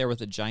would go there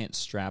with a giant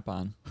strap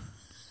on.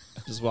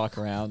 Just walk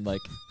around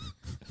like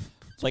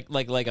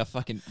a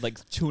fucking like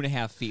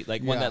 2.5 feet,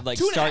 like one that like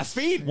 2.5 starts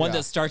feet? one Yeah.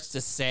 that starts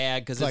to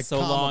sag because Like it's so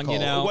long, you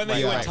comical. know. When you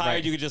get tired,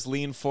 right. you could just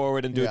lean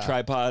forward and do Yeah. a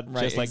tripod,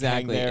 Right, just like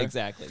exactly, hang there.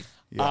 exactly.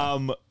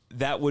 Yeah.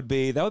 That would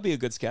be a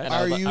good sketch. And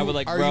Are I would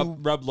like are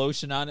rub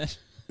lotion on it.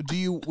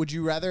 Would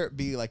you rather it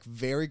be like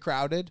very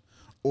crowded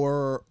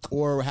or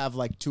have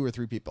like 2 or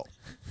 3 people?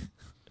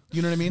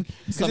 You know what I mean?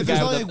 Because Some if there's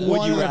guy only with like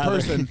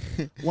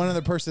a- one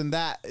other person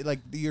that like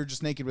you're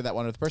just naked with that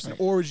one other person,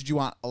 or would you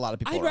want a lot of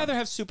people? I'd around? rather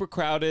have super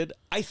crowded.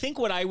 I think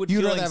what I would You'd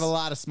feel rather like have a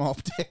lot of small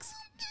dicks.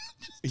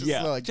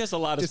 just a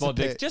lot of small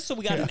dicks, dissipate. just so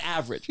we got an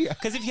average.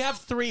 Because if you have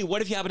 3,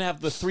 what if you happen to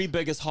have the 3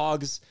 biggest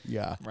hogs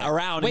Yeah.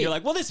 around, Wait. and you're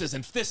like, well, this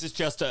is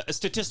just a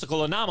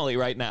statistical anomaly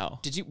right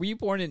now. Were you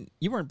born in?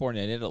 You weren't born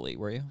in Italy,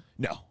 were you?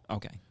 No,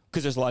 Okay.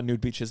 because there's a lot of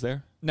nude beaches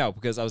there. No,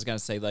 because I was gonna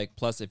say like,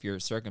 plus if you're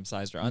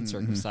circumcised or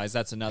uncircumcised,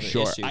 that's another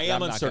issue. I but am I'm not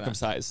gonna-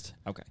 uncircumcised.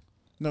 Okay.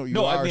 No, you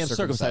No, are I mean I'm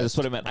circumcised. That's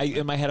what I meant.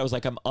 In my head, I was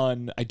like,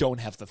 I don't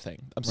have the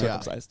thing. I'm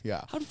circumcised.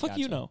 Yeah. How the fuck do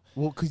you know?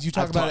 Well, because you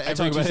talk about it I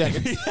every talk 2 about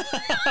seconds.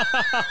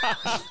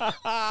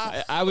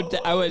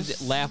 I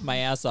would laugh my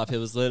ass off. It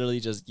was literally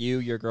just you,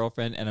 your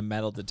girlfriend, and a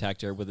metal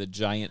detector with a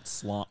giant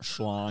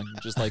schlong.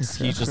 Just like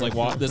he's just like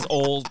this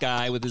old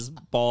guy with his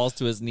balls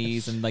to his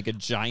knees and like a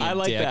giant. I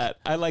like dick. that.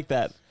 I like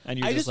that. And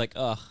you're I just like,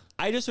 ugh.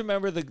 I just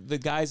remember the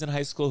guys in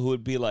high school who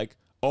would be like,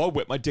 "Oh, I'll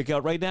whip my dick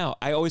out right now."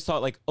 I always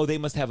thought like, "Oh, they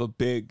must have a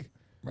big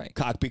Right.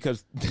 cock,"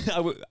 because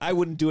I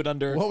wouldn't do it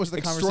under What was the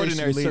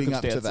extraordinary conversation leading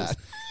up to circumstances.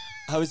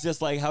 that? I was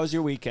just like, "How was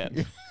your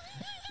weekend?"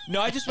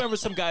 No, I just remember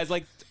some guys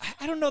like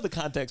I don't know the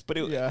context, but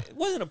it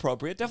wasn't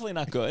appropriate. Definitely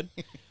not good.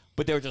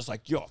 But they were just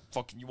like, "Yo,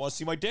 fucking, you want to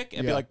see my dick?"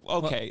 And be Yeah. like,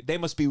 "Okay, they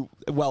must be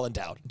well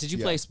endowed." Did you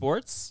play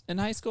sports in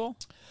high school?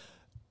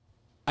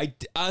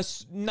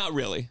 Not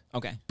really.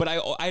 Okay. But I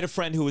had a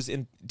friend who was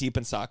deep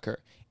in soccer,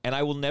 and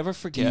I will never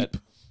forget.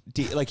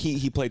 Like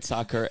he played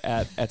soccer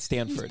at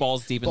Stanford.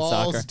 Balls deep in Balls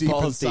soccer. deep in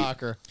Balls deep.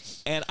 soccer.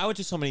 And I went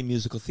to so many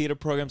musical theater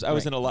programs. I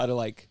was in a lot of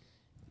like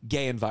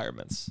gay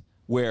environments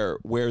where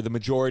the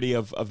majority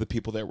of the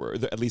people there were,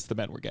 at least the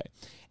men were gay.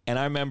 And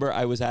I remember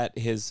I was at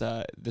his,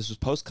 this was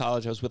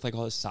post-college, I was with like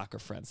all his soccer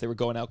friends. They were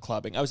going out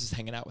clubbing. I was just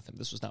hanging out with him.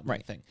 This was not my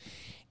thing.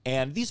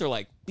 And these are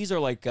like,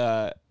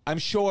 I'm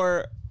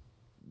sure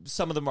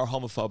some of them are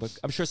homophobic.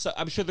 I'm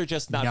sure they're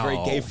just not very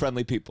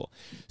gay-friendly people.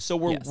 So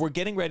we're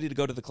getting ready to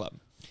go to the club.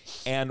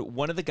 And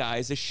one of the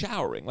guys is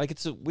showering. Like,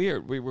 it's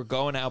weird. We were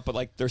going out, but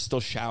like they're still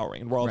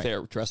showering, and we're all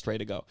there dressed, ready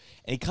to go.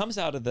 And he comes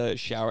out of the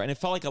shower, and it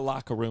felt like a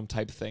locker room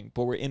type thing,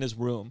 but we're in his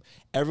room.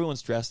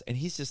 Everyone's dressed, and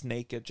he's just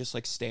naked, just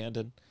like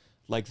standing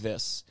like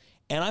this.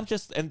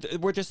 And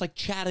we're just like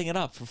chatting it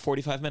up for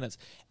 45 minutes.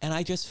 And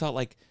I just felt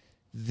like,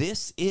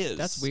 that's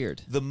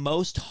weird. The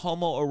most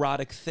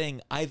homoerotic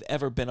thing I've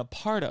ever been a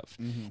part of.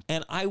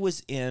 And I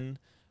was in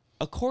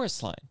a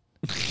chorus line.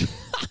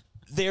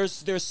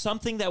 There's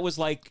something that was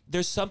like,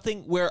 there's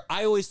something where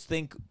I always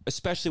think,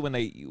 especially when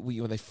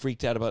they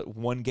freaked out about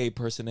one gay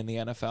person in the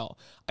NFL,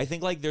 I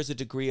think like there's a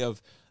degree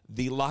of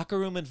the locker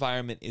room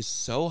environment is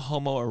so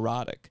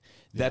homoerotic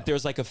that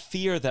there's like a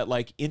fear that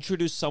like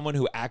introduce someone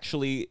who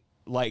actually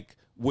like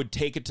would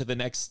take it to the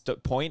next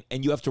point,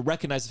 and you have to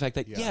recognize the fact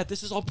that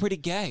this is all pretty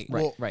gay.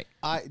 Well, Right.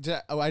 I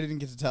didn't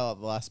get to tell at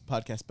the last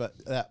podcast, but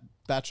that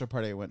bachelor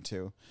party I went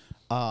to.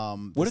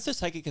 What if the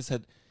psychic had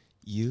said,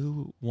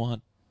 "You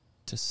want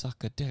to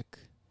suck a dick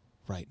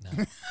right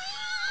now"?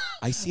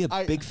 I see a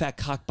big fat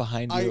cock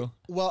behind you.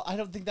 I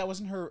don't think that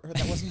wasn't her.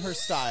 That wasn't her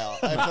style.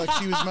 I feel like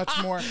she was much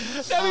more.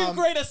 That'd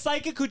be great. A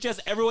psychic who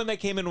just everyone that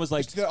came in was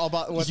like, They're all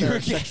about what You're their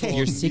gay. sexual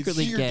You're needs.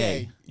 secretly You're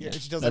gay. Yeah,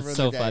 she tells That's everyone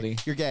so they're gay. funny.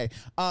 You're gay.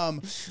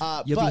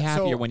 You'll be but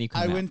happier so when you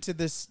come I out. went to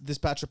this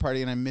bachelor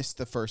party and I missed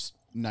the first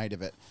night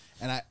of it,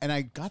 and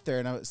I got there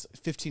and I was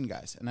 15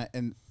 guys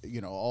and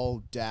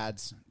all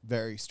dads,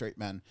 very straight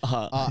men.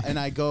 And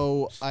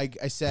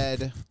I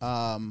said,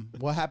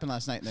 what happened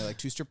last night? And they're like,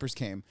 2 strippers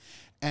came,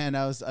 and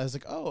I was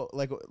like, oh,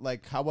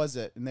 like how was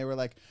it? And they were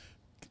like,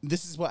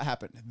 this is what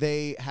happened.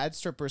 They had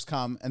strippers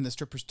come, and the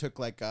strippers took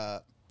like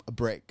a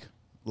break,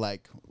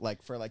 like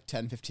for like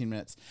 10, 15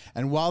 minutes.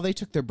 And while they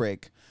took their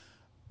break,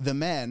 the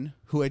men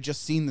who had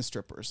just seen the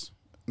strippers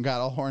got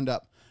all horned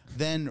up,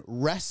 then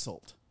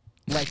wrestled.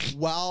 Like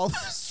while the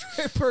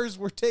strippers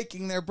were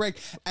taking their break,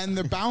 and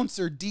the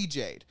bouncer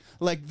DJ'd,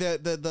 like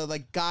the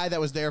like guy that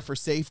was there for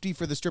safety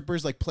for the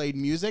strippers, like played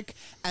music,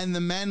 and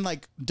the men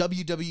like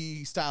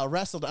WWE style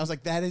wrestled. I was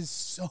like, that is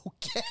so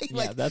gay.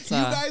 Like that's, you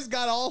guys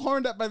got all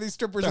horned up by these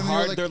strippers. they're and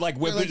hard. They're like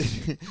whipping.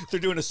 like, They're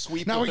doing a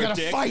sweep. now with we their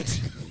gotta dick.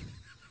 fight.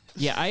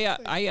 Yeah,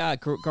 I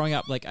growing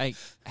up, like I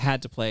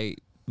had to play.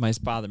 My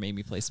father made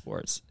me play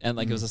sports, and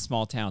like it was a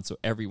small town, so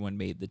everyone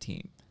made the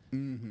team.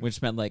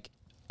 which meant like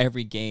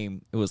every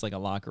game it was like a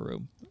locker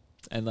room.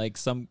 And like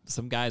some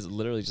guys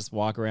literally just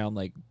walk around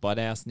like butt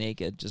ass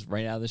naked, just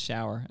right out of the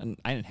shower. And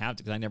I didn't have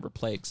to because I never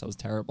played because I was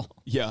terrible.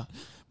 Yeah,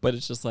 but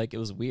it's just like it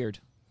was weird.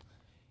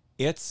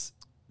 It's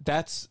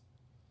very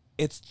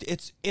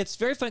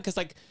fun because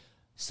like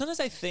sometimes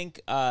I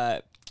think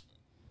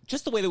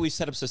just the way that we've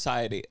set up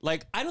society,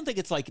 like I don't think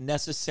it's like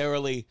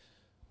necessarily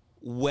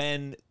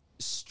when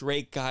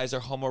straight guys are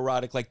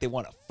homoerotic, like they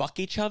want to fuck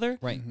each other,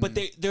 right? But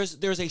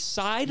there's a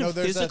side of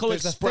there's physical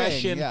there's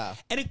expression, thing, yeah.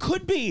 and it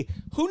could be,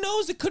 who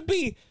knows, it could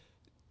be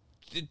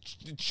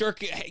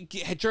jerking.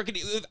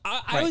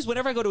 I always,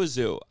 whenever I go to a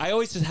zoo, I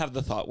always just have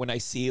the thought when I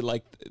see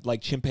like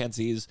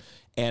chimpanzees,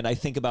 and I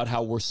think about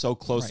how we're so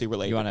closely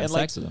related. You want to have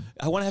sex with them?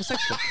 I want to have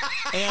sex with them.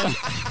 And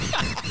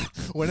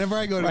whenever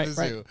I go to the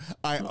zoo,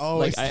 I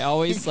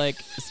always like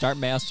start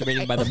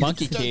masturbating by the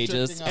monkey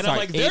cages, and I'm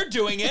like, they're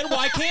doing it.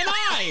 Why can't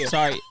I?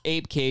 Sorry,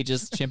 ape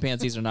cages.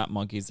 Chimpanzees are not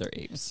monkeys; they're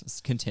apes. Let's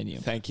continue.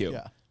 Thank you.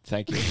 Yeah.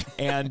 Thank you.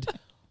 And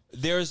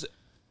there's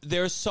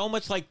so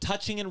much like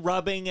touching and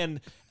rubbing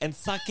and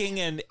sucking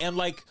and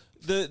like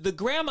the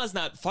grandma's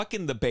not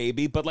fucking the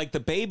baby, but like the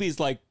baby's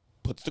like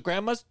puts the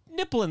grandma's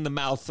nipple in the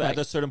mouth at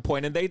a certain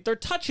point, and they're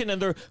touching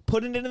and they're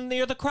putting it in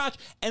near the crotch,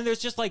 and there's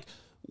just like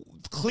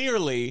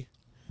clearly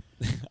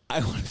I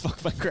want to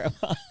fuck my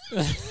grandma.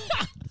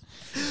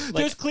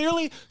 There's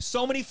clearly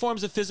so many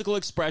forms of physical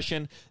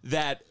expression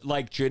that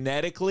like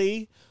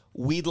genetically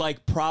we'd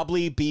like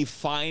probably be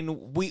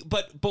fine.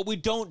 But we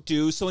don't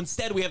do. So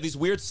instead we have these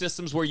weird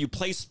systems where you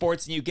play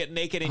sports and you get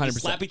naked and 100%. you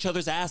slap each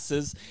other's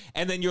asses,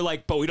 and then you're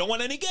like, but we don't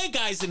want any gay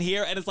guys in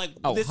here, and it's like,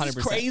 this 100%. is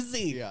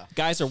crazy. Yeah.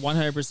 Guys are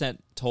 100%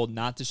 told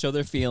not to show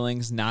their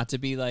feelings, not to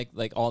be like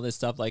all this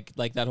stuff, like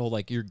that whole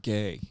like you're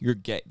gay.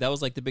 That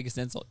was like the biggest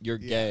insult. You're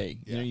gay.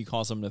 Yeah. You know, you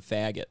call someone a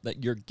faggot.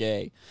 That you're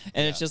gay,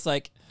 and it's just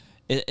like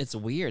it's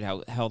weird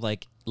how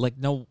like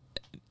no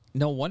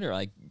wonder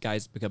like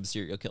guys become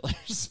serial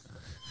killers.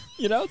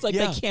 You know, it's like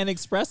they can't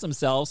express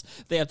themselves.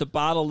 They have to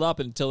bottle up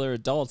until they're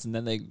adults, and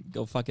then they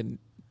go fucking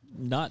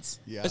nuts.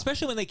 Yeah.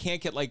 Especially when they can't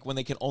get when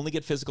they can only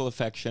get physical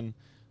affection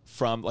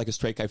from like a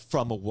straight guy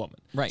from a woman.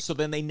 Right. So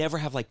then they never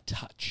have like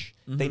touch.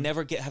 They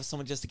never have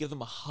someone just to give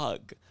them a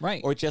hug.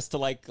 Right. Or just to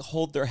like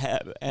hold their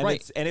head. And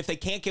Right. and if they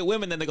can't get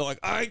women, then they go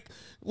like, I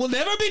will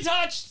never be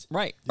touched.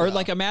 Right. Or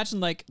like imagine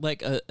like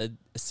a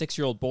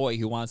 6-year-old boy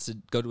who wants to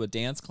go to a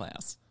dance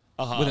class.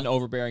 With an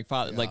overbearing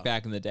father, like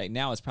back in the day.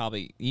 Now it's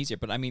probably easier,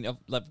 but I mean,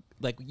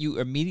 like you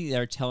immediately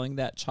are telling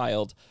that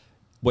child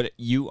what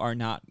you are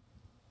not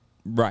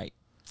right.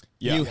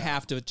 Yeah. You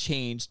have to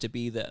change to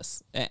be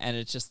this, and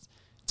it's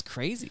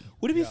crazy.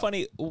 Would it be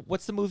funny?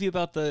 What's the movie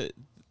about the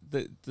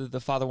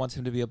father wants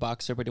him to be a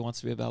boxer, but he wants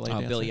to be a ballet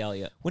dancer? Billy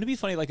Elliot. Wouldn't it be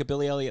funny, like a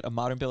Billy Elliot, a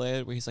modern Billy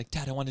Elliot, where he's like,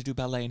 Dad, I want to do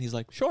ballet, and he's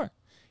like, sure.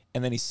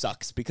 And then he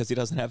sucks because he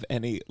doesn't have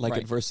any like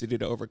adversity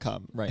to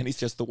overcome. Right. And he's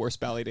just the worst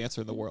ballet dancer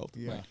in the world.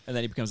 Yeah. Right. And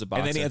then he becomes a boxer.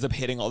 And then he ends up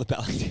hitting all the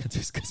ballet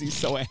dancers because he's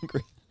so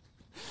angry.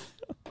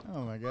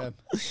 Oh my god.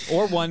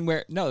 Or one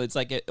where it's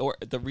like or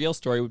the real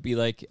story would be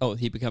like,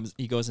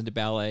 he goes into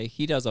ballet,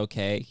 he does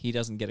okay, he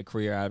doesn't get a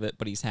career out of it,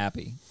 but he's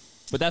happy.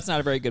 But that's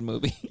not a very good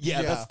movie.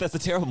 Yeah. That's a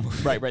terrible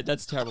movie. Right,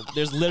 that's terrible.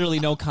 There's literally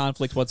no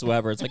conflict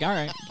whatsoever. It's like, all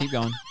right, keep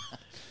going.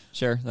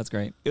 Sure, that's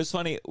great. It was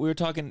funny. We were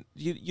talking.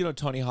 You know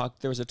Tony Hawk.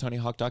 There was a Tony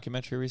Hawk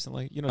documentary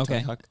recently. You know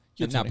Tony Hawk.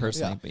 You know Not Tony Hawk.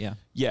 personally, but yeah.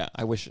 Yeah,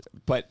 I wish.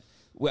 But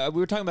we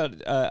were talking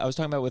about. I was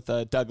talking about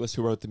with Douglas,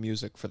 who wrote the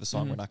music for the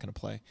song we're not going to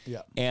play.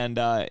 Yeah. And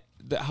how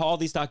all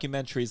these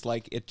documentaries,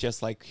 like it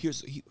just like he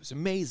was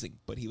amazing,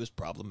 but he was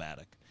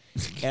problematic.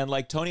 And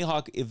like Tony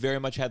Hawk, it very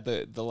much had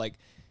the like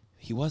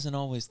he wasn't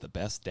always the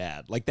best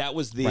dad. Like that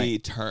was the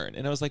turn,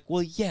 and I was like,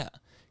 well, yeah.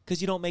 Because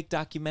you don't make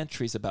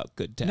documentaries about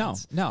good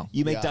dads. No.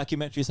 You make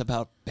documentaries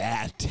about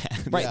bad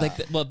dads. Right, Yeah.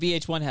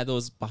 VH1 had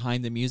those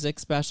behind the music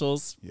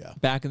specials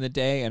back in the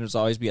day, and there's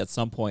always be at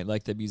some point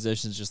like the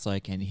musicians just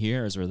like, and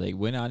here's where they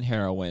went on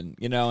heroin,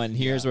 and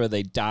here's where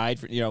they died,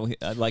 for,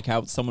 like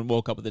how someone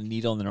woke up with a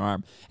needle in their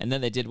arm, and then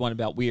they did one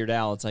about Weird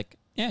Al. It's like,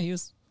 yeah, he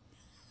was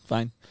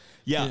fine.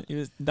 Yeah. He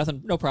was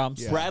nothing, no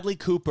problems. Yeah. Bradley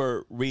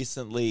Cooper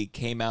recently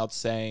came out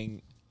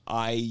saying,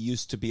 I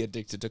used to be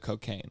addicted to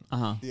cocaine.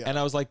 Yeah. And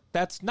I was like,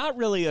 that's not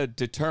really a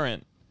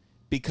deterrent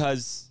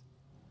because,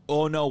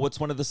 oh no, what's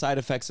one of the side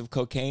effects of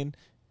cocaine?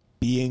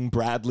 Being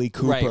Bradley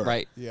Cooper.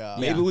 Right. Yeah.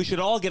 Maybe we should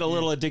all get a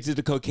little addicted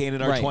to cocaine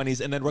in our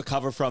 20s and then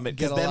recover from it.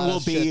 Because Get a then lot we'll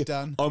of be shit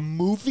done. a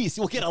movie.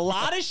 So we'll get a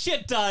lot of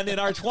shit done in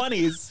our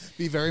 20s.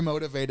 Be very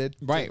motivated.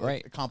 Right, to, like,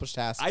 right. accomplish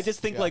tasks. I just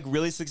think like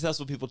really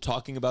successful people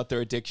talking about their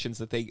addictions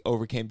that they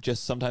overcame,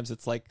 just sometimes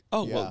it's like,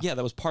 oh, well, yeah,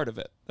 that was part of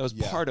it. That was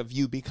part of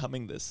you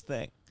becoming this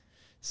thing.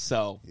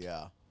 So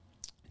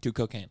do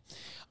cocaine.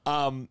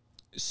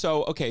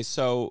 So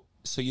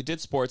you did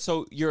sports.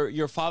 So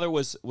your father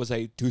was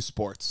a do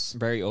sports.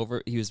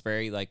 He was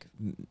very like,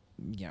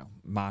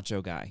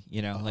 macho guy.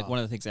 Like one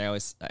of the things I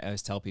always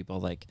tell people,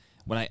 like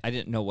when I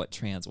didn't know what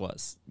trans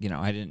was.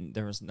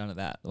 There was none of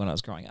that when I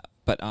was growing up.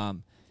 But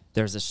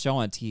there was a show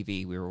on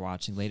TV we were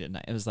watching late at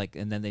night. It was like,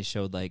 and then they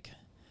showed like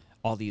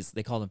all these,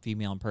 they called them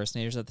female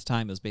impersonators at the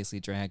time. It was basically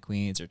drag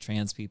queens or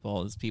trans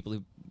people. It was people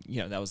who,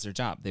 that was their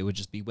job. They would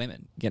just be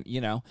women,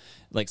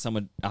 like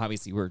someone,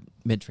 obviously we're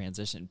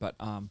mid-transition, but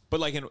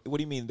like, what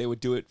do you mean they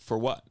would do it for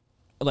what?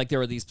 Like there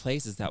were these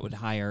places that would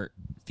hire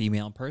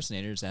female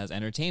impersonators as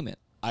entertainment.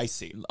 I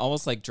see.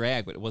 Almost like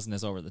drag, but it wasn't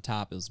as over the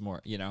top. It was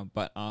more,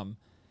 but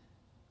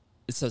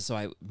so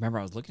I remember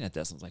I was looking at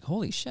this. I was like,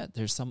 holy shit,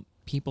 there's some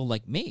people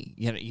like me,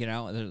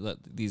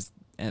 these.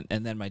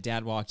 And then my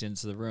dad walked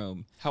into the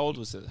room. How old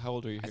was it? How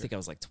old were you here? I think I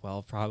was like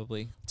 12,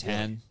 probably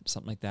 10,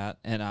 something like that.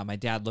 And my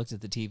dad looked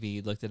at the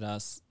TV, looked at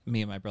us,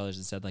 me and my brothers,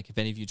 and said, like, if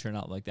any of you turn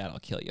out like that, I'll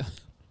kill you.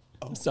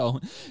 Oh.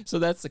 So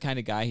that's the kind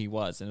of guy he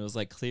was. And it was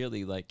like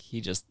clearly like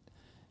he just,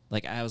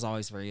 like, I was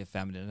always very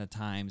effeminate at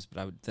times,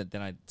 but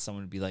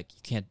someone would be like, you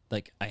can't,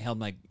 like, I held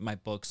my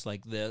books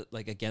like this,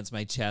 like against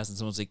my chest, and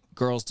someone's like,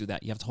 girls do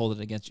that. You have to hold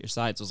it against your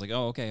side. So I was like,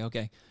 oh,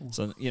 okay.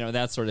 So,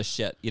 that sort of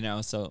shit,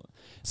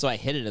 so I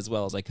hid it as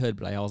well as I could,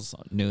 but I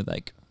also knew,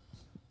 like,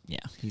 yeah,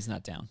 he's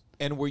not down.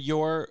 And were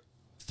your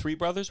 3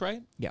 brothers,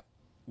 right? Yeah.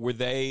 Were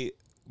they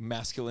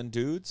masculine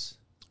dudes?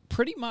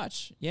 Pretty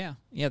much, yeah.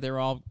 Yeah, they were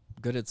all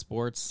good at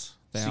sports.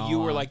 So you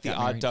were like the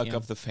odd duck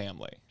of the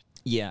family.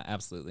 Yeah,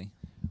 absolutely.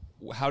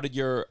 How did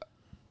your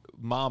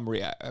mom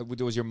react?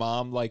 Was your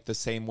mom like the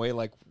same way?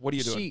 Like, what are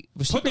you doing?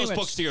 Put those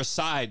books to your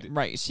side.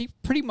 Right. She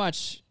pretty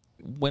much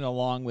went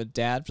along with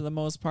Dad for the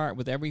most part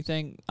with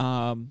everything.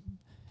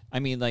 I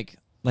mean, like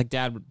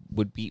Dad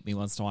would beat me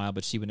once in a while,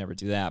 but she would never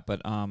do that.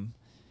 But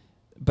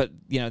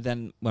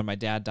then when my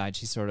dad died,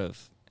 she sort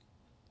of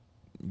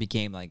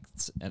became like,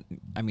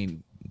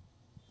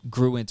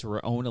 grew into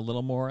her own a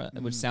little more,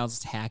 which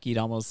sounds hacky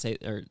to almost say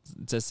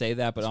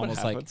that, but that's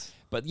almost like,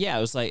 but yeah,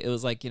 it was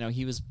like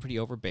he was pretty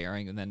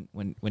overbearing, and then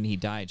when he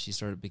died, she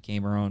sort of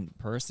became her own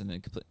person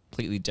and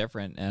completely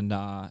different, and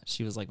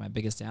she was like my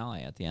biggest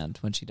ally at the end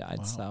when she died.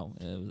 Wow. So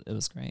it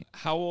was great.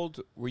 How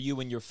old were you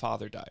when your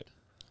father died?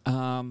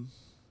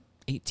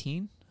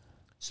 18.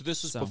 So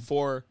this was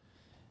before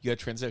you had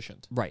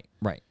transitioned. Right.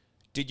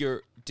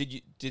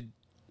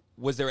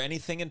 Was there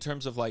anything in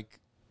terms of like?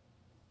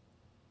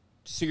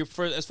 So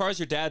as far as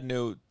your dad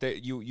knew,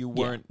 that you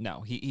weren't. Yeah,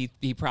 no,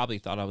 he probably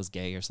thought I was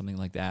gay or something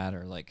like that,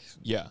 or like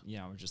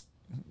or just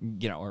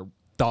or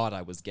thought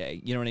I was gay.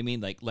 You know what I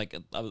mean? Like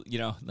I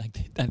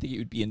think he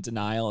would be in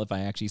denial if I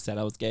actually said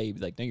I was gay. He'd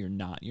be like,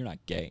 no, you're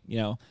not gay.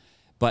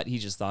 But he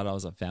just thought I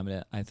was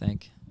effeminate, I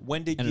think.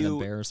 When did an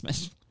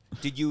embarrassment?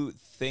 Did you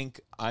think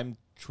I'm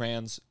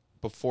trans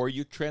before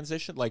you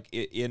transitioned? Like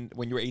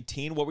when you were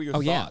 18, what were your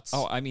thoughts? Yeah.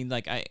 Oh, I mean,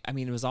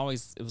 it was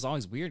always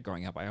weird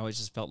growing up. I always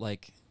just felt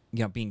like,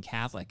 being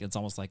Catholic, it's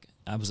almost like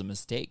I was a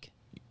mistake.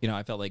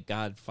 I felt like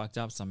God fucked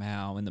up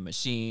somehow in the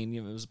machine.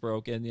 It was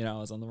broken. I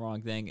was on the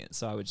wrong thing.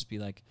 So I would just be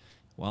like,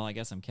 well, I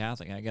guess I'm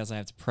Catholic. I guess I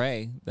have to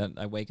pray that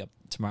I wake up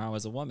tomorrow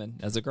as a woman,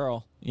 as a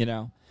girl,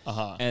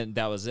 And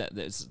that was it.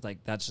 It's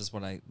like, that's just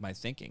what my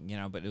thinking,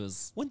 but it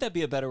was. Wouldn't that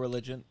be a better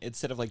religion?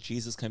 Instead of like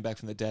Jesus coming back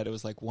from the dead, it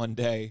was like one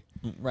day.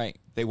 Right.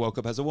 They woke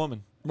up as a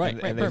woman. Right.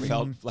 And they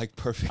felt like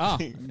perfect.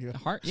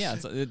 Heart. Yeah.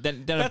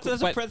 Then that's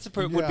a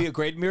principle would be a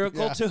great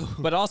miracle too.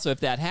 But also if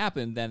that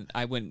happened, then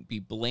I wouldn't be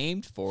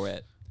blamed for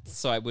it.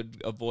 So I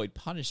would avoid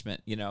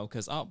punishment,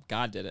 because,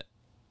 God did it.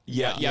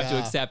 Yeah. You have to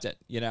accept it,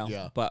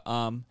 Yeah. But,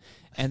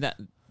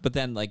 but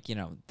then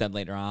then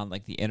later on,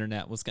 like the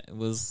internet was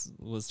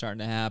starting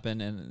to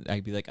happen, and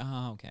I'd be like,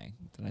 oh, okay.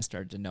 Then I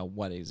started to know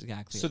what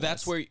exactly. So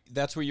that's where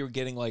you were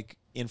getting like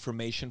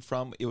information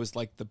from. It was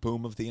like the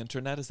boom of the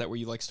internet. Is that where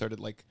you like started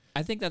like?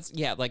 I think that's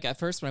Like at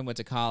first when I went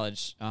to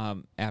college,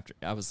 after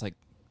I was like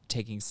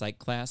taking psych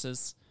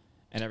classes,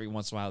 and every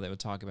once in a while they would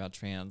talk about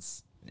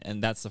trans,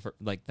 and that's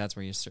that's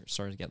where you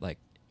started to get like.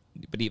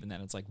 But even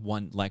then, it's like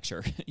one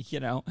lecture,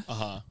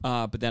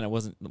 But then it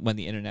wasn't when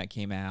the internet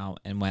came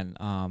out, and when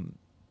I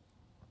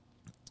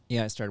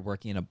started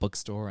working in a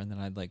bookstore, and then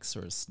I'd like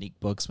sort of sneak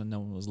books when no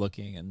one was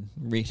looking and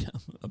read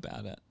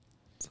about it.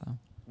 So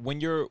when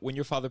your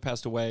father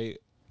passed away,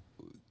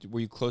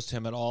 were you close to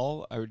him at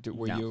all, or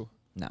were you?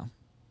 No.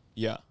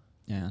 Yeah.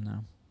 Yeah.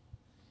 No.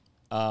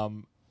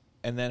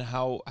 And then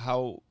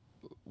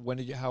when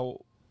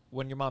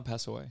your mom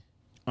passed away?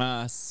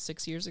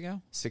 6 years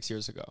ago. 6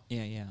 years ago.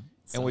 Yeah.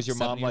 And was your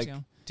mom like?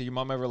 Ago? Did your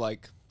mom ever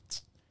like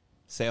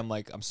say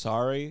I'm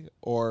sorry,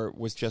 or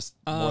was just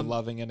more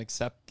loving and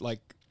accept like?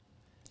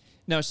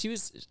 No, she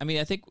was. I mean,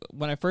 I think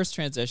when I first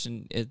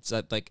transitioned, it's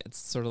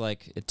sort of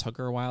like it took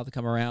her a while to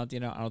come around. I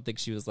don't think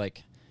she was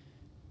like.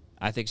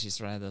 I think she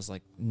sort of had this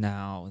like,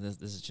 no, this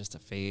is just a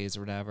phase or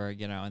whatever,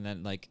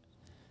 and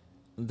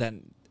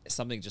then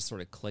something just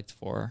sort of clicked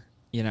for her.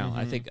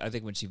 Mm-hmm. I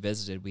think when she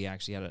visited, we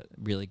actually had a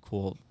really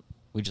cool.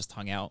 We just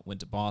hung out, went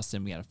to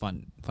Boston. We had a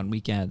fun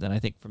weekend, and I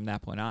think from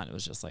that point on, it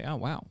was just like, oh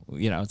wow,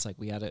 it's like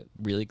we had a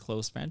really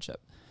close friendship.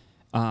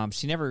 We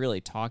never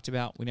really talked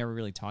about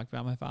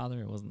my father.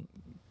 It wasn't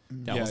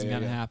wasn't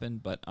gonna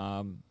happen, but.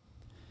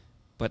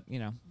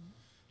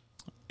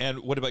 And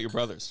what about your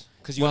brothers?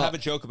 Because you have a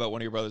joke about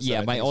one of your brothers.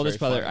 Yeah, my oldest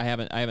brother.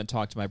 Funny. I haven't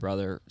talked to my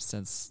brother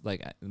since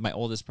my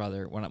oldest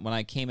brother. When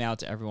I came out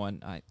to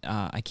everyone,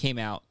 I came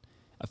out.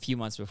 a few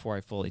months before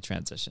I fully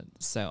transitioned.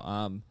 So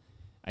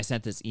I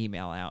sent this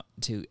email out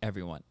to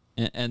everyone,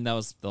 and that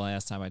was the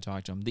last time I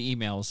talked to him. The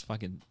email was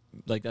fucking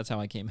like that's how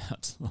I came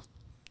out to them.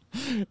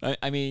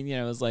 I mean, you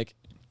know, it was like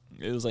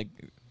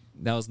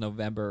that was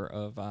November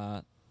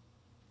of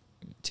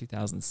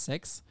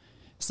 2006.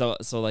 So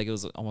like it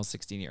was almost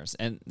 16 years,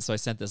 and so I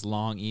sent this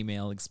long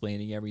email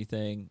explaining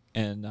everything,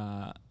 and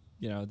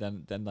you know,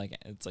 then like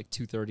it's like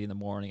 2:30 in the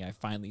morning. I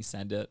finally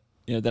send it.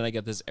 You know, then I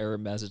get this error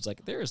message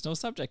like, there is no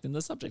subject in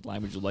the subject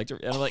line. Would you like to?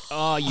 And I'm like,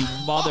 oh, you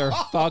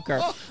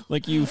motherfucker.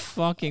 Like, you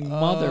fucking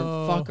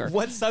motherfucker.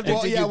 What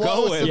subject did you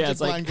go with? Yeah,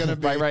 it's like, gonna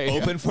be? Right.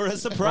 Open for a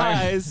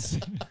surprise.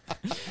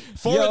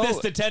 Forward this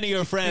to 10 of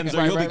your friends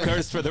or you'll be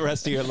cursed for the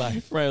rest of your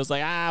life. Right. I was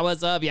like,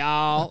 what's up,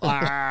 y'all?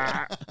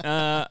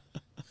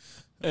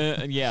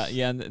 Yeah,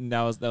 and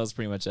that was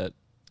pretty much it.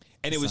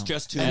 And it was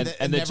just to...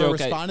 And the never joke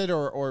responded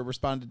or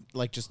responded,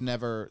 like, just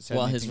never said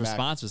anything his back?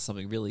 response was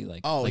something really,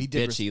 like, he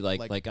did bitchy,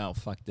 like, oh,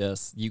 fuck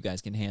this. You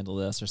guys can handle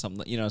this or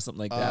something, you know, something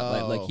like that.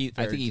 Oh,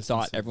 I think he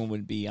thought dismissive. everyone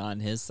would be on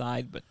his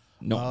side, but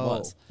no one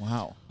was.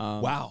 Wow.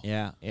 wow.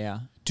 Yeah.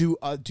 Do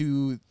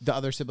the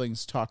other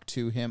siblings talk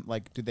to him?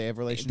 Like, do they have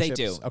relationships? They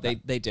do.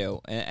 Okay. They do.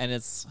 And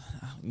it's,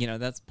 you know,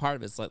 that's part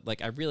of it. It's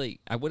like I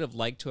would have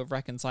liked to have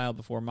reconciled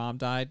before Mom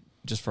died,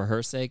 just for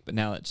her sake. But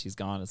now that she's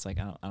gone, it's like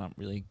I don't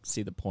really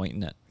see the point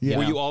in it. Yeah.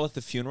 Were you all at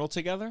the funeral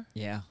together?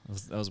 Yeah,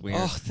 that was weird.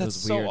 Oh, It that's was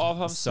so weird. awful. I'm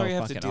It was sorry you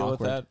have to fucking deal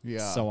with awkward. that.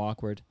 Yeah. So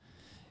awkward.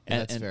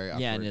 That's very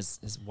awkward. Yeah, and his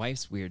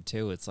wife's weird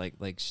too. It's like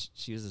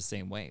she was the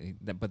same way.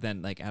 But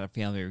then like at a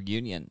family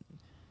reunion,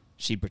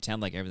 she'd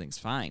pretend like everything's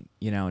fine,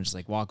 you know, and just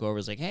like walk over.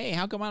 It's like, hey,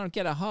 how come I don't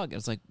get a hug?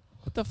 It's like,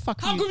 what the fuck?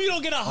 How come you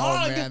don't get a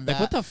hug? Man, Like,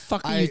 what the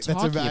fuck are you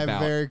talking I have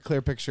about? a very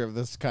clear picture of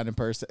this kind of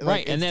person.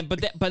 Right, and then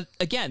but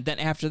again, then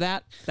after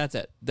that, that's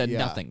it. Then Yeah.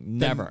 nothing, Then,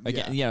 never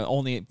again. yeah. You know,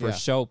 only for Yeah.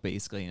 show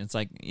basically. And it's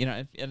like, you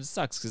know, it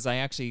sucks because I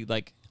actually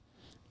like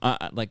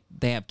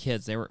they have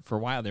kids. They were for a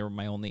while. They were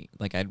my only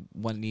like I had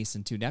one niece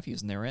and two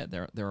nephews, and they were it.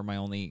 They were my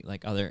only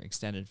like other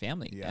extended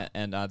family. Yeah.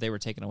 And they were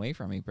taken away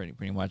from me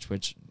pretty much.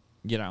 Which,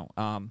 you know,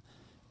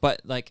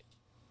 but like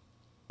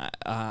I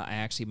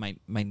actually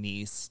my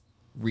niece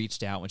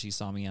reached out when she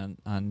saw me on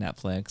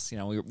Netflix. You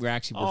know, we're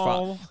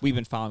actually we've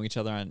been following each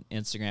other on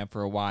Instagram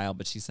for a while,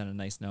 but she sent a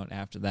nice note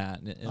after that.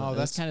 And it was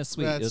that's kind of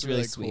sweet. that's It was really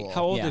really sweet. cool.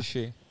 How old Yeah. is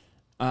she?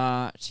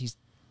 She's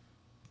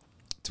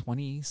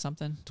 20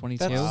 something,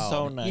 22. That's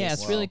so nice. Yeah,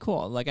 it's Wow. really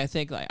cool. Like I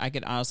think like I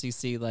could honestly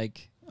see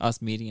like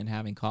us meeting and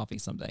having coffee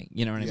someday.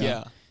 You know what I mean?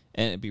 Yeah.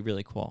 And it'd be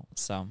really cool.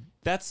 So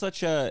That's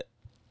such a...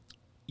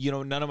 You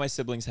know, none of my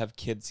siblings have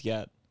kids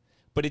yet.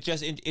 But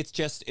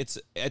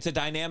it's a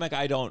dynamic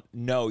I don't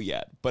know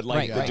yet. But like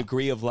Right, the right.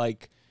 degree of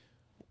like,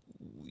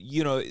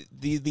 you know,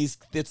 these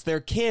it's their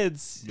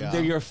kids, Yeah.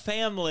 they're your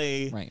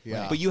family, Right,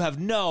 Yeah. But you have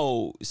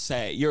no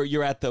say.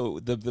 You're at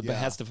the Yeah.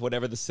 behest of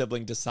whatever the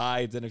sibling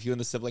decides, and if you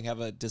and the sibling have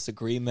a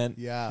disagreement,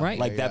 Yeah. Right.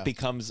 like yeah, that yeah.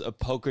 becomes a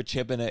poker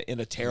chip in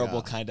a terrible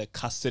Yeah. kind of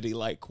custody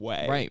like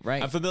way.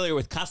 Right. I'm familiar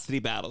with custody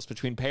battles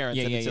between parents,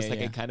 Yeah, and yeah, it's just yeah, like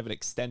yeah. a kind of an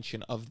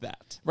extension of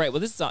that. right. Well,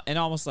 this is and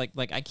almost like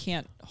I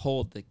can't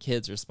hold the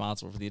kids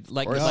responsible for the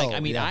like Or like no, I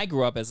mean yeah. I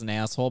grew up as an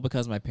asshole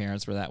because my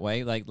parents were that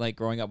way. Like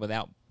growing up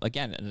without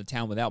again in a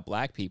town without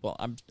black people.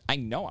 I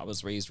know I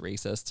was raised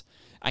racist.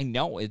 I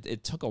know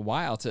it took a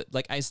while to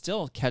like I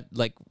still kept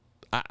like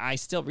I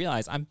still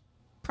realize I'm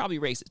probably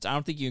racist. I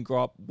don't think you can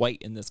grow up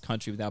white in this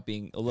country without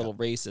being a little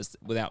racist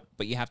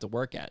but you have to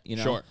work at, you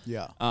know. Sure.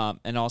 Yeah.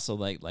 And also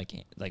like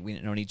we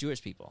didn't know any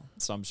Jewish people,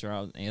 so I'm sure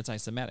I was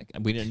anti-Semitic,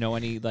 and we didn't know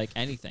any like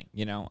anything,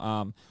 you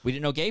know. We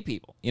didn't know gay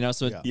people, you know.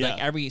 So Yeah.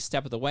 like every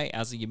step of the way,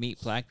 as you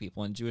meet black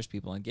people and Jewish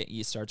people, and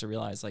you start to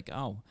realize like,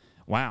 oh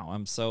wow,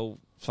 I'm so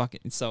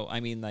fucking. So I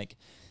mean like,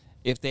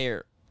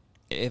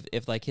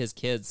 if like his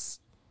kids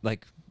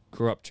like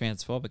grew up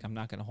transphobic, I'm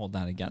not going to hold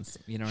that against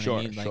them. You know what Sure,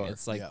 I mean? Like sure.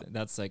 it's like Yeah.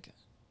 that's like,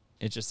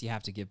 it's just you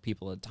have to give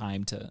people a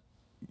time to,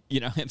 you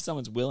know, if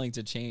someone's willing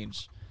to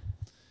change,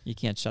 you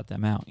can't shut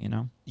them out. You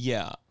know?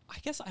 Yeah. I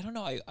guess I don't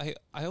know. I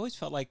always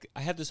felt like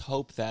I had this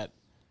hope that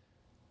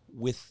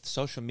with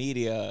social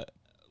media,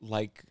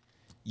 like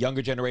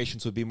younger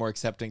generations would be more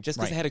accepting just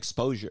because Right. they had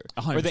exposure.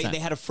 100%. Or they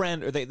had a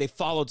friend or they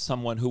followed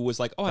someone who was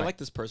like, oh, I Right. like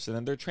this person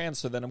and they're trans,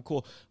 so then I'm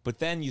cool. But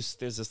then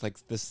there's this like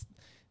this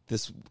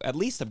at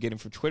least I'm getting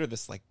from Twitter,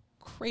 this like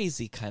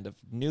crazy kind of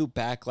new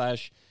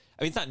backlash.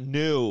 I mean, it's not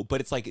new,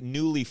 but it's like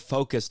newly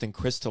focused and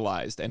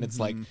crystallized. And it's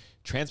like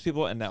trans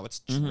people, and now it's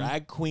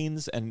drag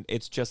queens. And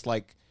it's just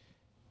like,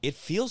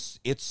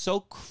 it's so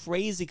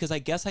crazy because I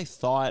guess I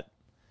thought,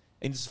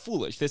 and it's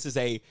foolish. This is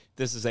a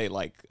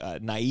like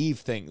naive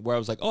thing where I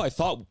was like, oh, I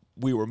thought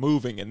we were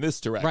moving in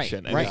this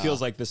direction, and right. it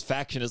feels like this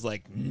faction is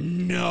like,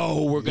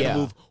 no, we're gonna Yeah.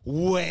 move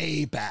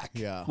way back.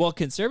 Yeah. Well,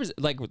 conservatives,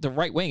 like the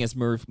right wing has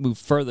moved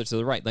further to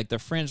the right. Like the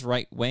fringe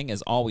right wing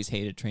has always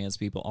hated trans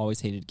people, always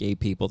hated gay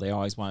people. They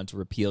always wanted to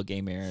repeal gay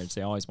marriage.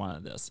 They always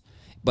wanted this.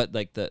 But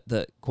like the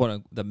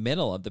quote the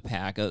middle of the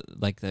pack,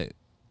 like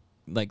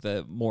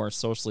the more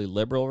socially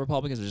liberal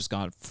Republicans have just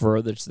gone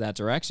further to that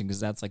direction because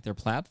that's like their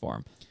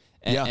platform.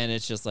 And, Yeah. and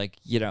it's just like,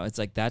 you know, it's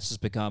like that's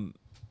just become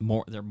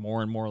more. They're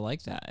more and more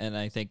like that. And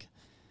I think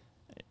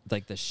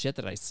like the shit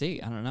that I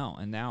see. I don't know.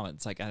 And now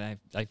it's like I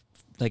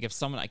like if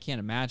someone I can't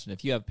imagine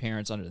if you have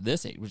parents under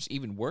this age, which is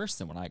even worse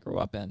than when I grew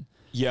up in.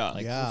 Yeah.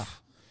 Like, Yeah.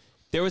 oof.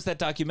 There was that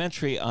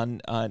documentary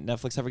on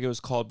Netflix. I forget what it was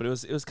called, but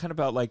it was kind of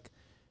about like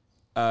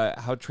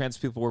how trans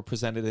people were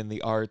presented in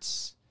the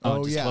arts.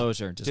 Oh, yeah.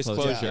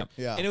 Disclosure.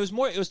 Yeah. And it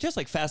was just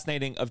like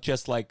fascinating of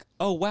just like,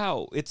 oh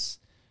wow, it's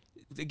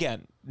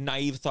again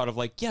naive thought of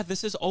like, yeah,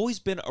 this has always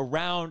been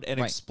around and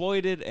Right.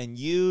 exploited and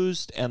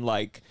used and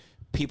like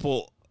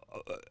people.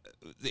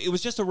 It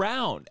was just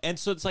around, and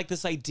so it's like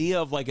this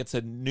idea of like it's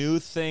a new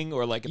thing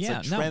or like it's Yeah,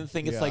 a no. trend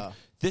thing. It's Yeah. like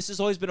this has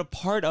always been a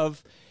part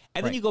of,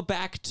 and then Right. you go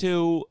back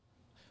to.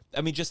 I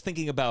mean, just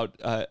thinking about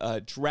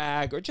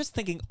drag or just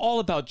thinking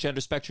all about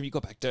gender spectrum, you go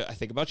back to, I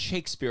think about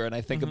Shakespeare and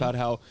I think about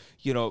how,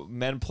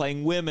 men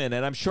playing women.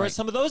 And I'm sure Right.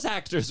 some of those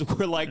actors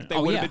were like, they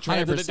Oh, would yeah, have been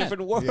trans in a 100%.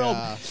 different world.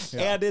 Yeah,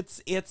 yeah.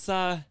 And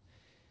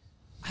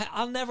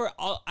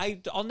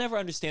I'll never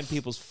understand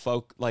people's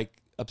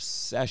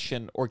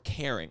obsession or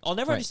caring. I'll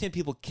never Right. understand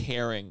people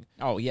caring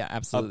Oh yeah,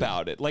 absolutely.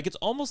 about it. Like, it's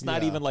almost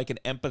not Yeah. even like an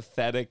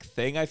empathetic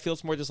thing. I feel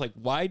it's more just like,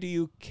 why do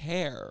you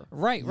care?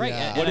 Right.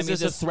 Yeah. And What I is mean,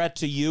 this a threat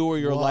to you or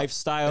your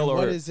lifestyle? and Or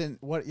what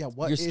isn't what? Yeah,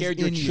 what you're is scared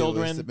your in you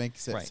children- that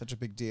makes it Right. such a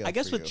big deal? I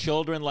guess for with you?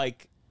 children,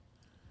 like,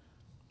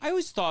 I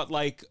always thought,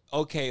 like,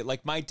 okay,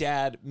 like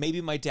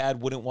maybe my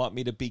dad wouldn't want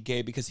me to be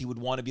gay because he would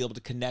want to be able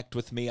to connect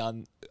with me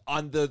on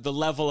the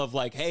level of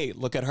like, hey,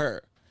 look at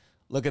her.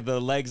 Look at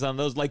the legs on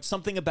those. Like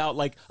something about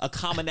like a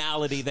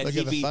commonality that Look at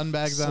he'd the be fun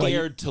bags on.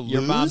 scared to lose.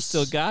 your mom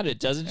still got it,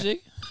 doesn't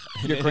she?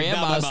 Your Not my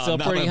grandma's mom, still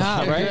not pretty my hot,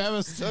 mom. right?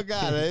 Grandma's still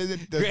got it.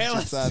 It doesn't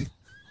Grandma's- son.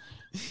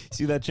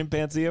 See that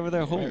chimpanzee over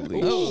there?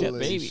 Holy Holy shit,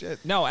 baby. baby.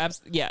 No,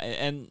 yeah,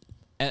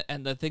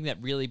 and the thing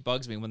that really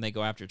bugs me when they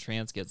go after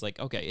trans kids, like,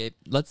 okay,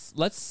 let's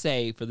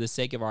say for the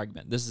sake of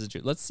argument, this is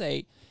true. Let's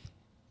say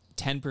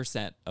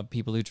 10% of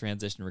people who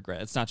transition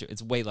regret. It's not true.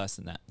 It's way less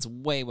than that. It's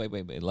way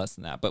less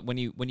than that. But when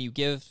you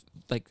give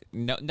like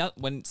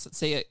when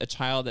say a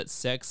child that's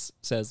 6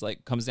 says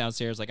like comes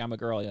downstairs like I'm a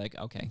girl, you're like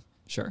okay,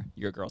 sure,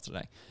 you're a girl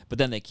today. But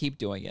then they keep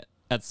doing it.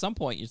 At some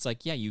point, it's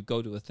like, yeah, you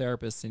go to a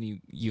therapist and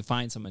you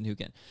find someone who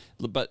can,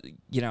 but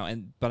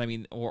I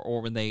mean,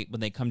 or when they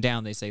come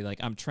down, they say like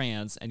I'm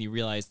trans, and you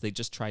realize they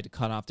just tried to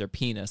cut off their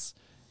penis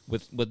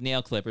with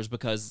nail clippers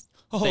because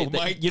you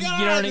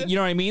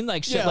know what I mean,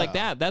 like shit Yeah. like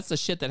that. That's the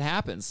shit that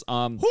happens.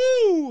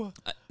 Woo!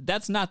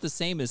 That's not the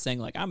same as saying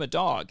like I'm a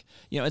dog.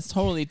 It's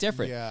totally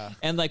different. Yeah.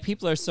 And like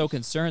people are so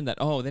concerned that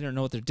they don't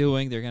know what they're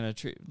doing. They're gonna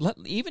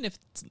even if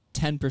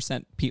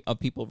 10% of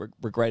people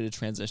regretted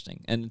transitioning,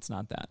 and it's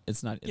not that.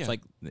 It's not. It's Yeah.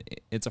 like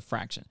it's a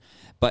fraction.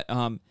 But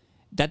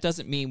that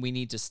doesn't mean we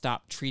need to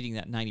stop treating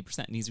that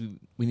 90%.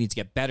 We need to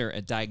get better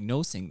at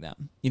diagnosing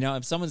them.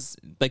 If someone's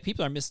like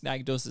people are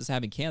misdiagnosed as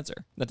having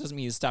cancer, that doesn't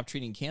mean you stop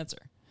treating cancer.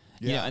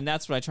 Yeah. And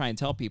that's what I try and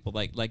tell people,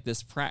 like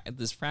this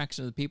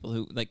fraction of the people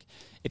who, like,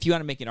 if you want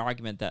to make an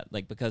argument that,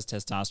 like, because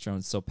testosterone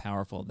is so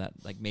powerful that,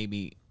 like,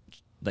 maybe,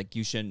 like,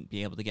 you shouldn't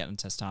be able to get on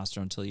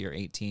testosterone until you're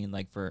 18,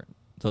 like, for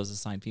those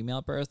assigned female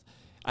at birth,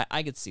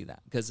 I could see that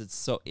because it's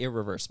so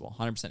irreversible,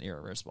 100%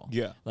 irreversible.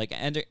 Yeah. Like,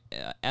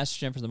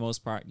 estrogen, for the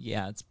most part,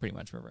 yeah, it's pretty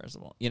much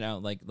reversible.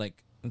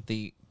 Like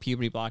the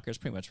puberty blockers,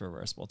 pretty much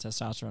reversible.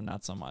 Testosterone,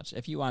 not so much.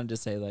 If you wanted to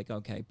say, like,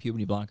 okay,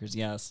 puberty blockers,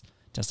 yes.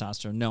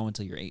 Testosterone, no,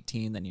 until you're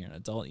 18. Then you're an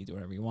adult. You do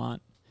whatever you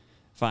want.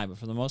 Fine, but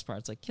for the most part,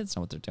 it's like kids know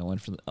what they're doing.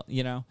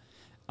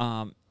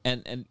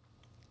 And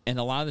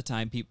a lot of the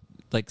time, people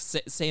like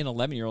say an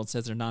 11-year-old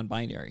says they're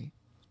non-binary.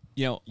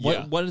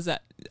 What is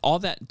that? All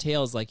that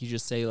entails, like you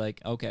just say, like,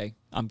 okay,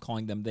 I'm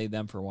calling them they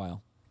them for a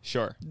while.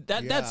 Sure.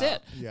 That's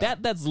it. Yeah.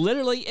 That's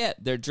literally it.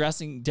 They're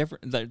dressing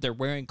different. They're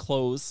wearing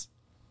clothes.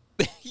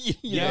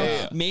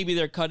 Yeah. Maybe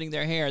they're cutting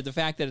their hair. The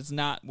fact that it's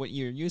not what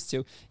you're used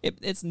to,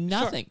 it's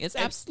nothing. It's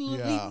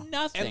absolutely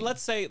nothing. And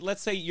let's say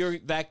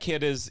that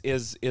kid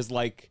is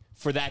like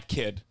for that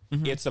kid,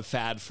 it's a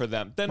fad for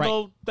them. Then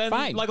Right.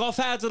 Fine. like all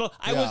fads.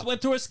 I Yeah.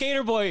 went through a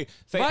skater boy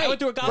phase. I Right. went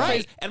through a goth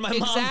Right. phase, and my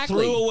mom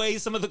Exactly. threw away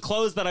some of the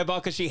clothes that I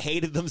bought because she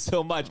hated them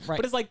so much. Right.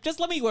 But it's like, just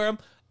let me wear them,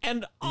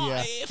 and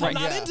Yeah. if I'm Right.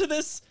 not Yeah. into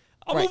this,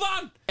 I'll Right. move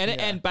on.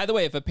 And by the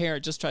way, if a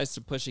parent just tries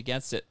to push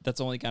against it, that's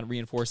only going to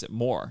reinforce it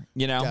more.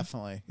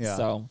 Definitely. Yeah.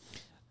 So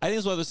I think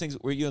it's one of those things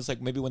where it's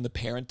like maybe when the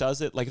parent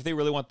does it, like if they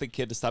really want the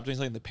kid to stop doing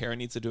something, the parent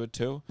needs to do it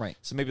too. Right.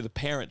 So maybe the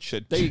parent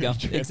should. there you go.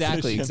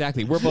 transition.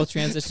 Exactly. We're both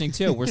transitioning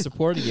too. We're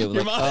supporting you.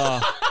 Your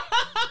Like,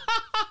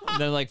 and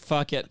they're like,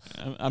 fuck it.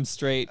 I'm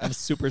straight. I'm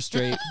super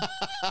straight.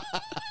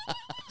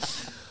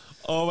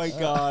 Oh my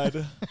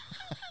god.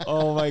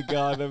 Oh my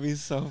god, that'd be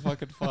so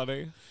fucking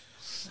funny.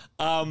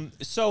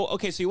 So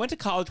you went to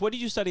college. What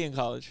did you study in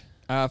college?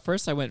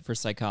 First, I went for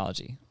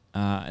psychology,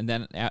 and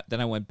then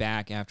I went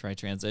back after I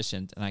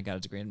transitioned, and I got a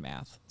degree in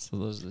math. So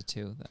those are the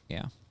two.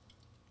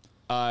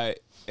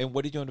 And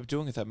what did you end up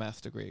doing with that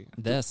math degree?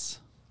 This.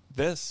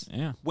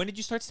 Yeah. When did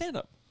you start stand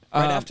up?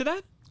 Right after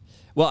that?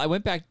 Well, I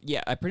went back.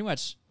 Yeah, I pretty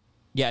much.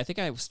 Yeah, I think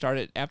I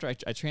started after I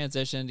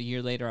transitioned. A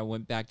year later, I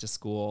went back to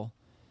school.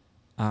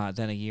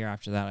 Then a year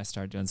after that, I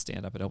started doing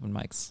stand up at open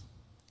mics.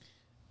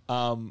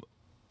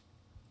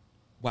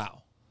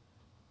 Wow.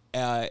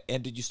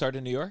 And did you start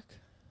in New York?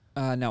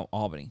 No,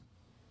 Albany.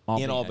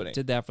 In Albany. I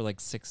did that for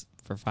like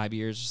 5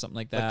 years or something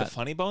like that. Like the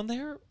Funny Bone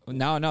there?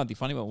 No, the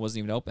Funny Bone wasn't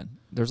even open.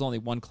 There's only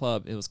one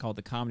club. It was called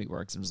the Comedy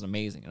Works. It was an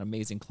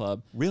amazing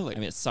club. Really? I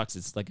mean, it sucks.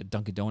 It's like a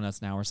Dunkin'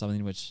 Donuts now or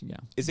something, which,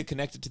 Is it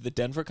connected to the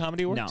Denver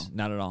Comedy Works? No,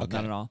 not at all. Okay.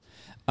 Not at all.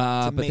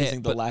 It's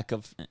amazing the lack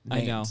of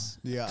names. I know.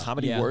 Yeah.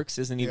 Comedy Works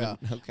isn't even...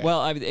 Okay.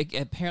 Well,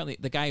 apparently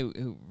the guy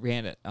who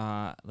ran it,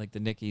 like the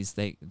Nickies,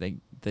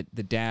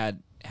 the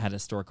dad had a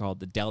store called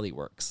the Deli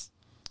Works.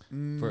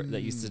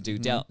 That used to do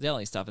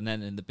deli stuff, and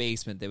then in the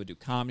basement they would do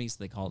comedy, so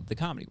they called it the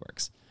Comedy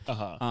Works.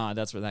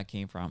 That's where that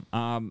came from.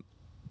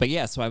 But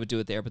yeah, so I would do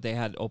it there. But they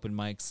had open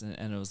mics,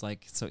 and it was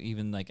like, so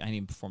even like I didn't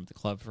even perform at the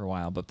club for a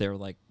while, but they were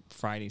like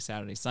Friday,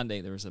 Saturday, Sunday.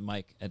 There was a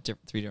mic at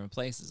 3 different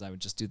places. I would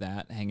just do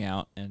that, hang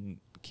out, and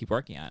keep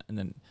working at it. And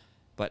then,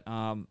 but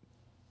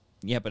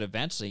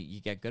eventually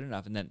you get good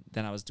enough, and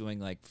then I was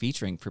doing like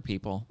featuring for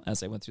people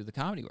as I went through the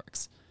Comedy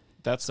Works.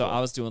 That's so cool. I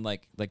was doing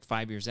like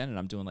 5 years in, and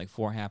I'm doing like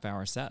 4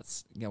 half-hour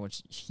sets,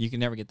 which you can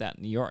never get that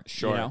in New York.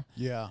 Sure. You know?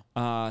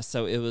 Yeah.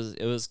 So it was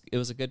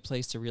a good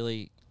place to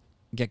really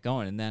get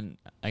going, and then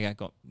I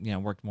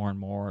worked more and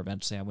more.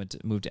 Eventually, I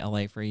moved to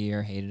LA for a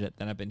year, hated it.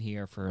 Then I've been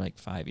here for like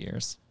 5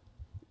 years.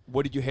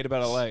 What did you hate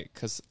about LA?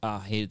 Because I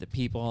hated the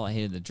people, I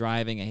hated the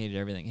driving, I hated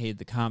everything. I hated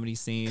the comedy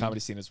scene. comedy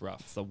scene is rough.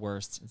 It's the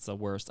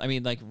worst. I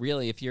mean, like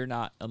really, if you're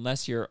not,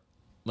 unless you're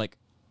like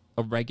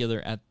a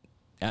regular at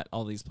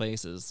all these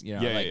places,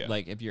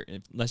 like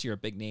unless you're a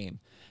big name,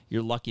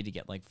 you're lucky to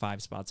get like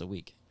 5 spots a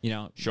week.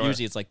 Sure.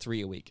 Usually it's like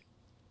 3 a week.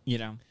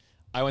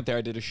 I went there.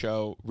 I did a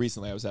show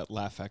recently. I was at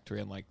Laugh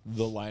Factory, and like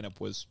the lineup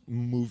was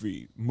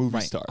movie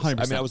Right, stars. 100%.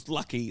 I mean, I was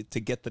lucky to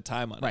get the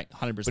time on it. Right,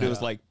 100%. But it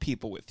was like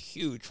people with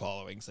huge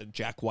followings, and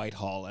Jack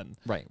Whitehall, and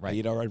Right.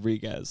 Aida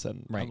Rodriguez,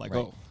 and I'm like,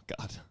 right. oh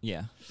God.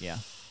 Yeah.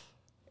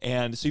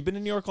 And so you've been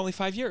in New York only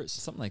 5 years.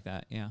 Something like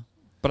that, yeah.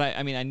 But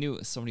I mean, I knew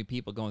so many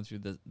people going through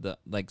the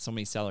like so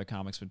many stellar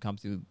comics would come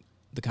through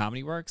the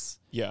Comedy Works.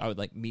 Yeah. I would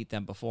like meet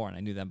them before, and I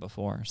knew them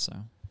before. So,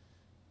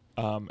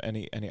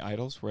 Any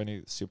idols?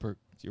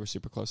 You were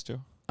super close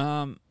to?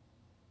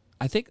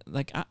 I think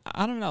like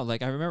I don't know.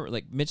 Like I remember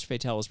like Mitch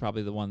Fatel was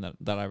probably the one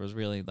that I was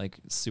really like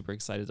super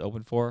excited to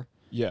open for.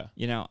 Yeah.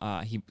 He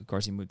of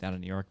course he moved out of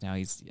New York now.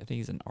 I think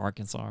he's in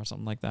Arkansas or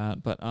something like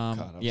that. But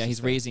God,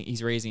 he's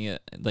raising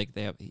it. Like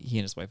he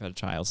and his wife had a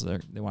child, so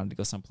they wanted to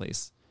go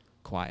someplace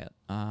quiet.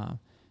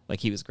 Like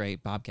he was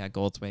great. Bobcat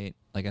Goldthwait.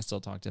 Like I still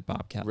talk to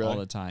Bobcat Really? all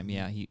the time.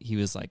 Yeah, he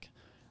was like,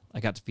 I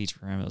got to feature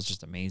for him. It was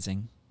just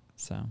amazing.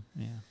 So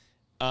yeah.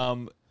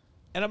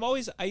 And I am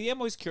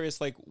always curious,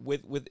 like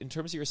with in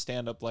terms of your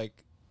stand up,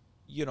 like,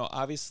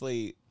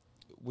 obviously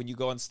when you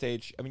go on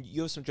stage, I mean,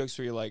 you have some jokes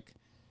where you're like,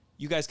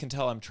 you guys can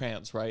tell I'm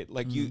trans, right?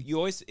 Like you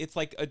always, it's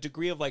like a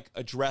degree of like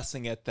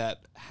addressing it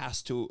that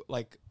has to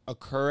like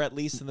occur at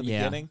least in the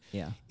beginning.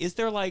 Yeah. Is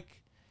there like,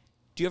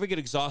 do you ever get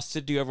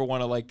exhausted? Do you ever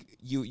want to like,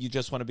 you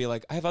just want to be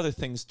like, I have other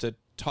things to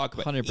talk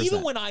about. 100%.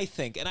 Even when I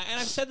think, and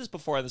I've said this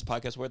before on this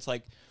podcast where it's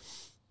like,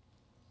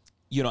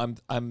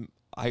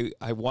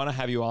 I want to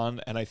have you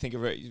on, and I think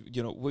of it,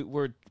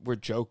 we're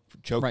joke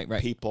Right.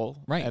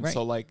 people, Right, and right.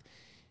 so like,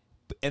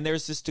 and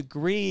there's this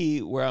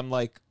degree where I'm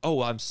like,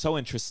 oh, I'm so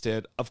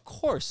interested, of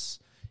course,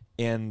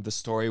 in the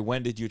story.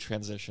 When did you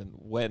transition?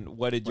 What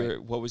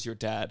was your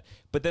dad?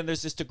 But then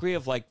there's this degree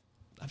of like,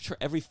 I'm sure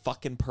every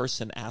fucking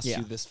person asks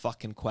you this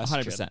fucking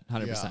question,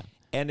 100%.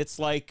 and it's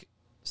like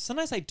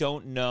sometimes I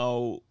don't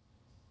know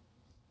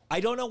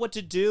what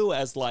to do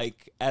as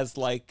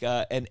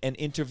an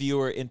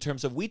interviewer in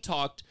terms of we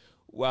talked.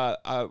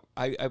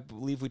 I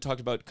believe we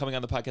talked about coming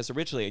on the podcast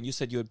originally, and you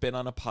said you had been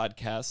on a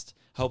podcast.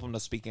 I hope I'm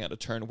not speaking out of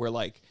turn. Where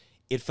like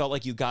it felt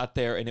like you got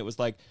there, and it was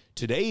like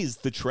today's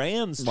the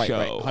trans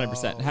show,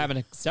 100%. Having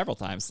it several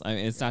times. I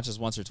mean, it's not just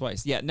once or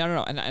twice. Yeah,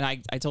 no, and I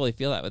totally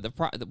feel that. But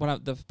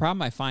the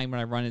problem I find when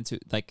I run into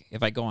like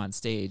if I go on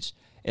stage,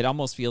 it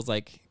almost feels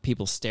like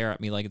people stare at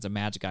me like it's a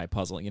Magic Eye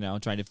puzzle,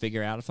 trying to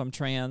figure out if I'm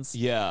trans.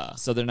 Yeah.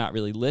 So they're not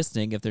really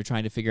listening if they're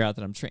trying to figure out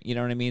that I'm trans. You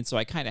know what I mean? So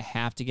I kind of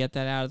have to get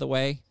that out of the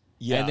way.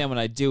 Yeah. And then when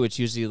I do, it's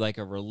usually like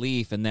a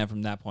relief. And then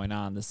from that point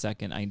on, the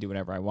second I can do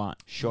whatever I want.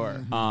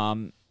 Sure.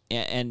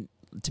 And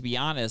to be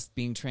honest,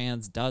 being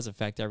trans does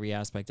affect every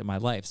aspect of my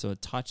life. So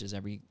it touches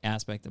every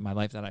aspect of my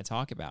life that I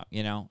talk about.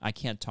 I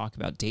can't talk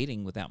about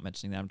dating without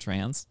mentioning that I'm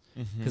trans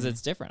because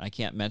it's different. I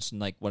can't mention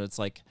like what it's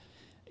like,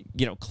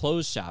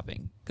 clothes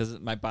shopping because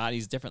my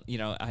body's different.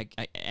 I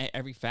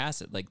every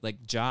facet,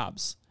 like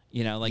jobs.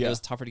 It was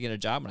tougher to get a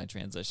job when I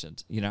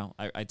transitioned.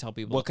 I tell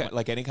people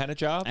like any kind of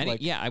job.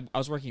 I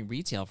was working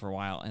retail for a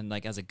while, and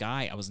like as a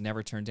guy, I was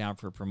never turned down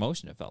for a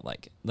promotion. It felt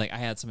like I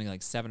had something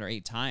like 7 or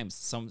 8 times.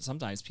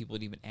 Sometimes people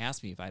would even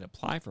ask me if I'd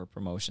apply for a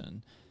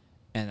promotion,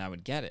 and I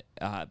would get it.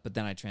 But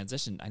then I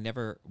transitioned. I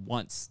never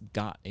once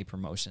got a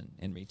promotion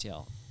in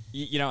retail.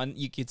 And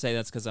you could say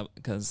that's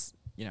because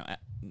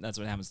that's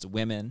what happens to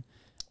women.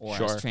 Or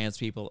Sure. as trans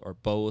people, or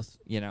both,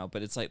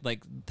 but it's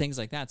like things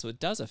like that. So it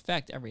does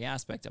affect every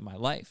aspect of my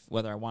life,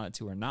 whether I want it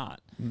to or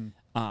not.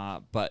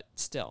 But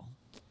still,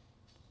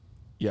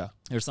 Yeah.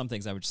 there's some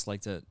things I would just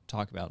like to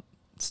talk about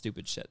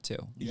stupid shit too.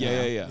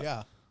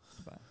 Yeah.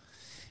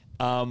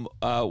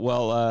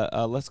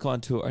 Let's go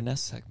on to our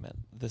next segment.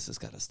 This has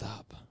got to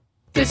stop.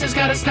 This has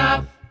got to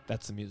stop.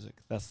 That's the music.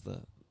 That's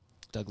the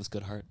Douglas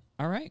Goodhart.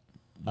 All right.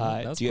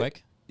 That was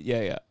quick.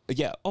 Yeah.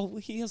 Oh,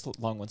 he has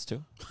long ones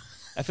too.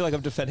 I feel like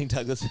I'm defending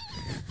Douglas.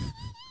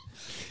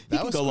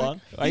 That was go quick.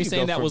 Long. Are you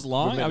saying that was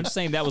long? I'm just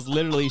saying that was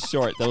literally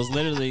short. That was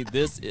literally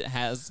it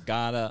has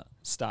gotta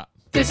stop.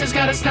 This has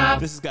gotta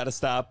stop. This has gotta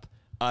stop.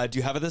 Do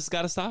you have a this has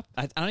gotta stop?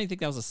 I don't even think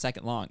that was a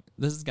second long.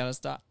 This has gotta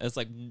stop. It's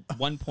like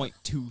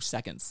 1.2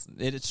 seconds.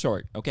 It's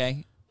short,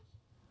 okay?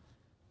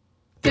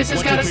 This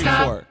has gotta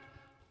stop.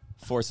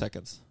 4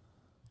 seconds.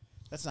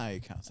 That's not how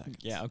you count seconds.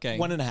 Yeah, okay.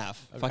 1.5.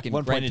 Fucking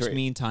Greenwich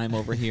Mean Time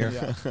over here.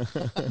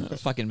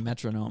 Fucking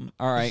metronome.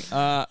 All right.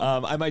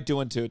 I might do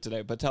one too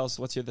today, but tell us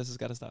what's your this has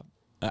gotta stop.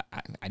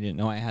 I didn't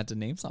know I had to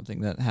name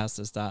something that has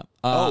to stop.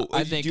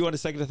 I think. Do you want a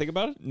second to think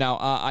about it? No,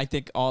 I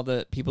think all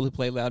the people who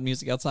play loud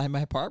music outside my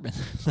apartment,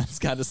 that's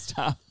got to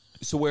stop.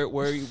 So what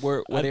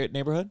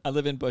neighborhood? I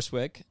live in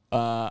Bushwick.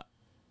 I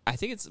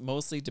think it's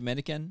mostly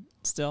Dominican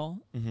still.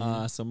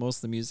 Mm-hmm. So most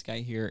of the music I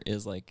hear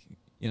is like,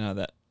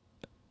 that,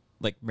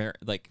 like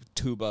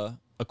tuba,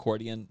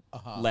 accordion,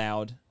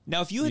 loud.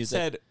 Now, if you had music.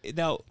 said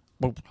now,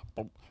 I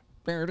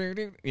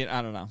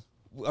don't know.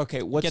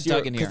 Okay, what's Get your?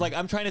 Doug in here. Because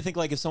I'm trying to think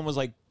if someone was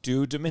like,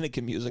 do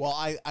Dominican music. Well,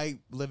 I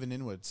live in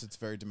Inwood, so it's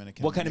very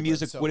Dominican. What kind of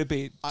music would it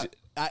be?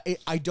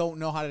 I don't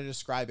know how to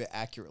describe it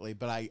accurately,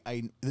 but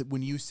I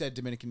when you said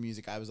Dominican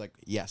music, I was like,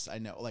 yes, I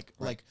know.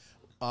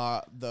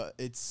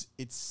 It's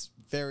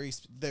very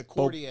the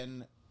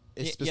accordion.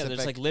 Is specific,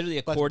 there's like literally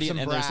accordion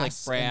and there's like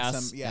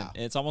brass. And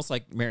it's almost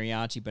like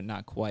mariachi, but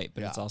not quite.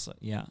 But it's also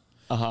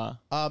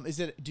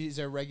Is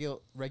there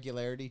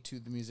regularity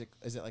to the music?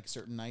 Is it like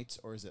certain nights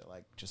or is it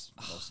like just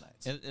most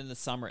nights? In the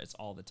summer, it's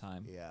all the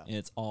time. Yeah,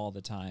 it's all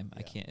the time.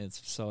 I can't.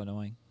 It's so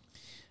annoying.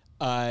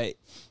 I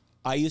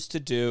used to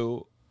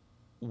do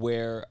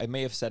where I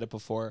may have said it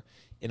before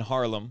in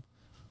Harlem.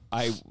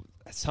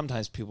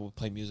 Sometimes people would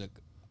play music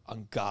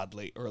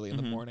ungodly early in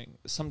the morning.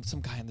 Some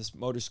guy on this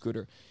motor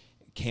scooter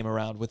came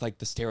around with like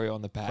the stereo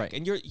on the back, right.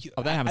 and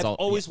that happens. I've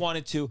always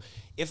wanted to,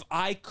 if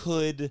I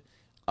could,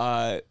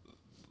 put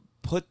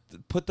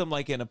them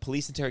like in a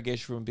police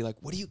interrogation room and be like,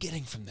 "What are you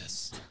getting from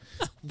this?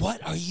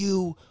 What are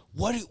you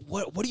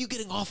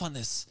getting off on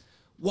this?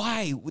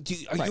 Why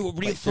are you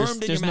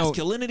reaffirmed in your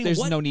masculinity?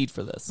 There's no need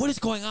for this. What is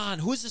going on?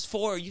 Who is this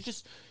for? Are you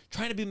just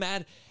trying to be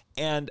mad?"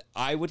 And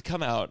I would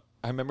come out.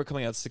 I remember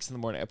coming out at 6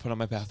 a.m. I put on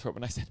my bathrobe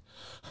and I said,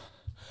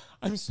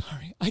 "I'm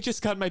sorry. I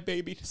just got my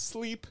baby to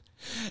sleep,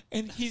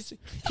 and he's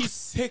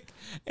sick,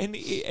 and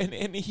he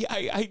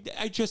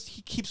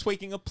keeps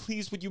waking up.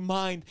 Please, would you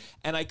mind?"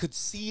 And I could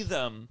see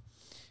them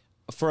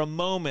for a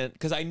moment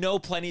because I know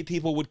plenty of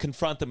people would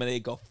confront them and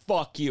they'd go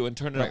 "fuck you" and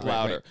turn it up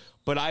louder. Right.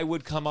 But I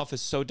would come off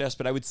as so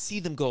desperate. I would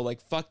see them go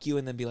like "fuck you"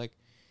 and then be like,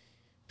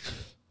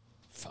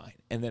 "Fine,"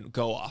 and then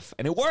go off,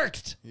 and it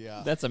worked.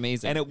 Yeah, that's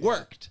amazing, and it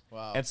worked.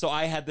 Wow. And so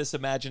I had this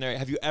imaginary.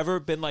 Have you ever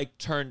been like,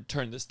 turn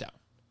this down,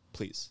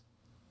 please?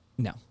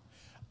 No.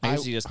 I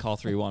usually just call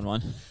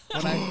 311.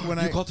 When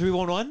I call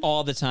 311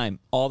 all the time,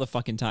 all the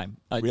fucking time.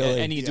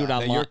 Really? And you do it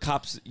online.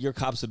 Your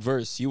cops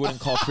adverse. You wouldn't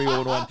call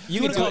 311.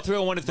 You would call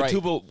 311 if the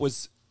tuba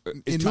was.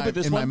 Is tuba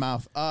this in one? my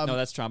mouth? No,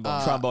 that's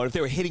trombone. Trombone. If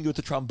they were hitting you with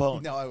the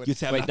trombone, no, I would. You'd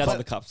say, "Wait, that's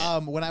the cops."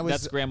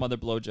 That's grandmother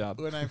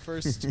blowjob. When I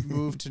first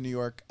moved to New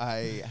York,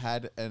 I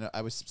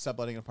was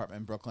subletting an apartment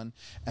in Brooklyn,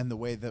 and the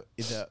way the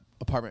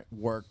apartment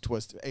worked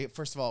was,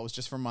 first of all, it was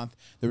just for a month.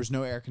 There was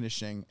no air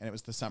conditioning, and it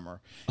was the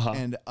summer,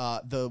 and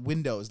the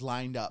windows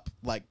lined up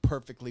like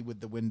perfectly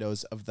with the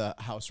windows of the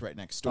house right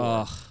next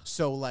door.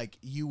 So like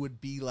you would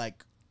be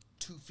like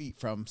 2 feet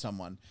from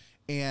someone.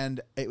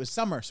 And it was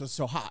summer, so it's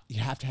so hot.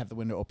 You have to have the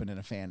window open and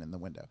a fan in the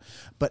window.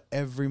 But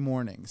every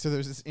morning, so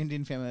there's this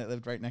Indian family that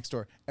lived right next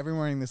door. Every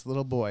morning, this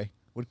little boy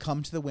would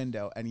come to the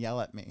window and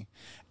yell at me.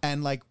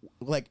 And like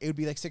it would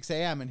be like 6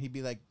 a.m. and he'd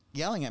be like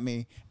yelling at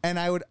me. And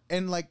I would,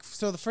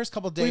 so the first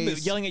couple days. Wait,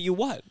 yelling at you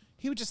what?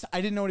 He would just,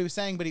 I didn't know what he was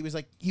saying, but he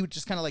would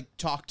just kind of like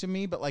talk to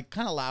me, but like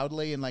kind of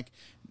loudly and like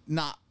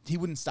he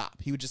wouldn't stop.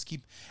 He would just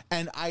keep,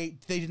 and they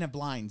didn't have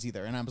blinds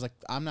either. And I was like,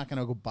 I'm not going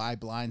to go buy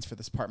blinds for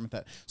this apartment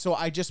so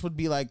I just would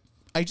be like,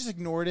 I just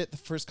ignored it the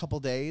first couple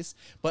days,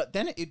 but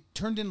then it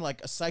turned into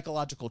like a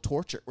psychological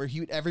torture where he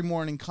would every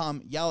morning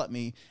come yell at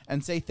me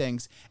and say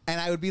things,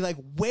 and I would be like,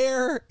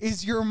 "Where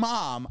is your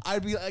mom?"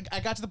 I'd be like, I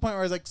got to the point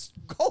where I was like,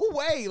 "Go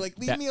away, like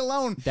leave me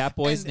alone." That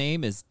boy's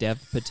name is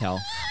Dev Patel.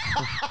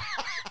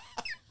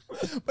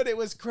 But it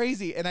was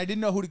crazy, and I didn't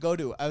know who to go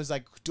to. I was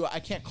like, I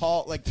can't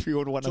call like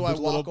 311. Do I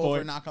walk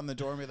over, knock on the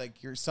door, and be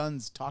like, "Your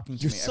son's talking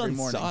to me every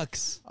morning." Your son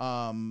sucks.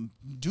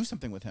 Do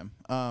something with him.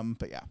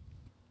 But yeah.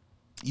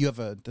 You have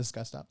a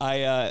disgust up?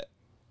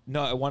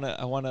 No, I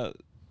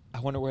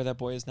wonder where that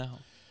boy is now.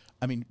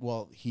 I mean,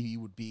 well, he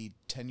would be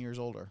 10 years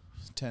older,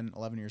 10,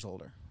 11 years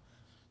older.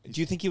 Do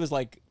you think he was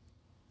like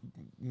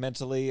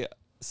mentally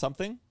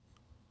something?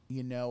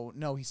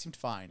 No, he seemed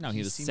fine. No, he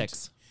was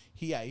 6.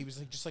 He was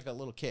like just like a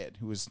little kid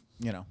who was,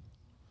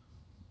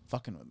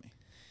 fucking with me.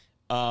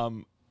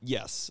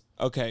 Yes.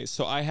 Okay.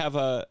 So I have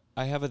a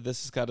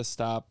This Has Got to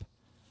Stop.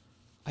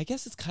 I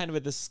guess it's kind of a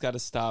This Has Got to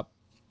Stop.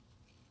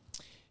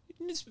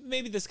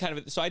 Maybe this kind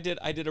of. So I did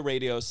a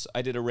radio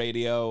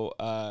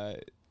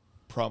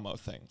promo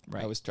thing.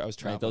 Right. I was traveling.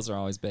 Right, those are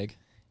always big.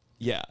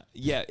 Yeah.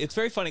 It's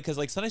very funny because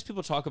like sometimes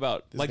people talk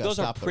about This like gotta those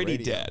are stop the pretty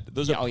radio. dead.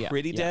 Those Yeah, are oh, yeah,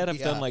 pretty yeah. dead. I've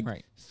Yeah. done like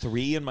Right.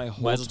 3 in my Might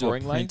whole as well do a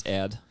touring life. print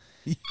ad.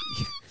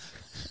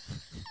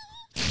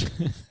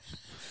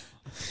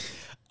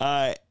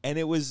 And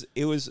it was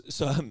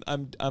so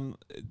I'm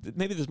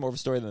maybe there's more of a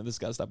story than This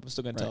Gotta Stop. I'm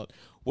still gonna tell it.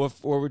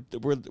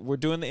 We're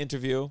doing the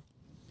interview,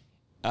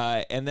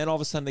 and then all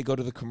of a sudden they go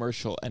to the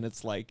commercial, and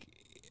it's like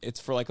it's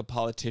for like a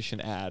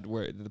politician ad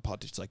where the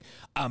politician's like,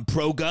 I'm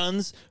pro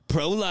guns,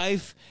 pro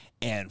life,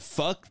 and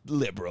fuck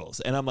liberals,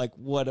 and I'm like,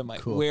 what am I?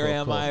 Where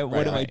am I?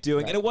 What am I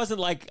doing? And it wasn't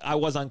like I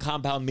was on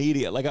Compound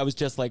Media. Like I was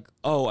just like,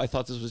 oh, I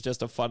thought this was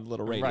just a fun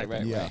little radio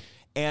thing. Yeah.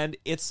 And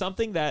it's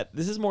something that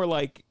this is more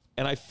like.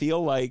 And I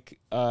feel like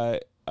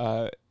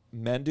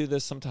men do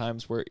this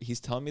sometimes where he's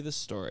telling me this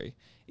story.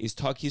 He's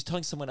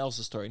telling someone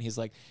else's story. And he's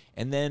like,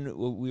 and then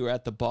we were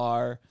at the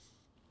bar.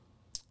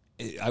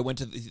 I went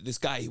to this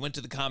guy. He went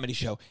to the comedy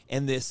show.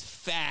 And this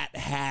fat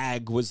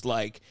hag was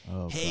like,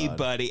 hey, God.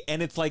 buddy.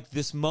 And it's like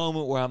this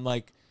moment where I'm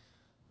like,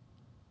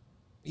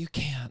 you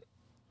can't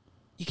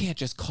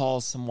just call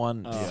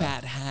someone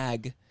fat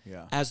hag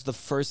as the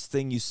first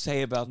thing you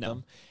say about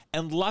them.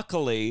 And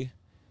luckily...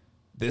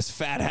 this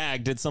fat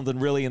hag did something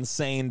really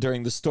insane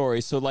during the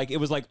story. So, like, it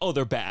was like, oh,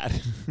 they're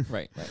bad.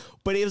 Right.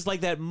 But it was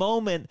like that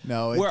moment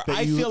where but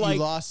I you, feel you like...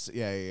 lost.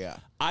 Yeah.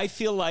 I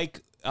feel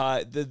like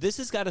This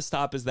Has Got to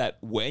Stop is that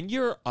when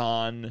you're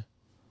on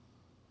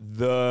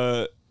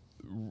the...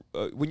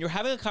 when you're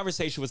having a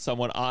conversation with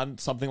someone on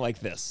something like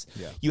this,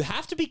 you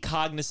have to be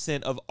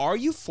cognizant of, are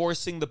you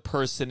forcing the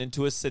person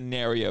into a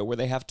scenario where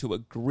they have to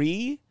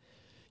agree?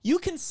 You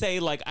can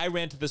say, like, I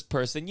ran to this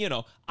person,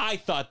 I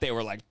thought they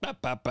were like, bah,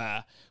 bah,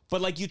 bah.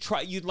 But, like,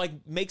 you'd like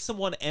make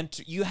someone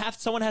enter.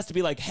 Someone has to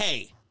be like,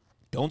 hey,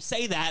 don't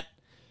say that.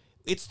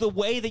 It's the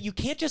way that you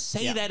can't just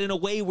say that in a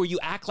way where you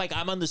act like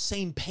I'm on the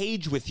same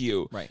page with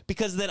you. Right.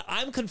 Because then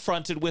I'm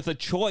confronted with a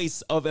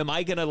choice of, am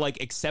I going to,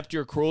 like, accept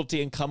your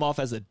cruelty and come off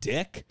as a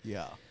dick?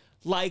 Yeah.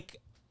 Like,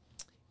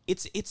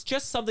 it's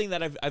just something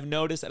that I've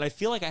noticed, and I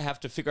feel like I have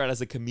to figure out as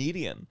a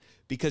comedian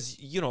because,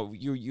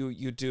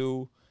 you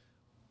do...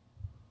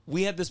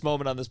 We had this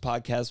moment on this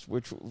podcast,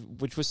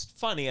 which was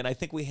funny, and I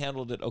think we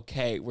handled it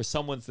okay. Where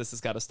someone's This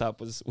Has Got to Stop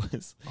was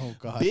Oh,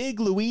 God. big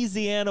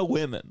Louisiana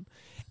women,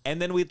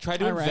 and then we tried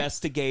to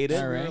investigate it.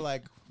 We were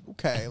like,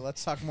 okay,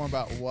 let's talk more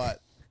about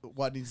what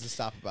needs to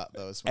stop about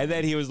those. And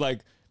then he was like,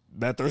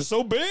 that they're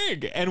so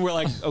big, and we're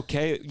like,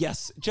 okay,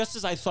 yes, just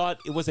as I thought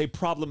it was a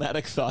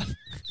problematic thought.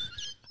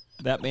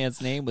 That man's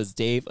name was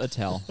Dave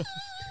Attell.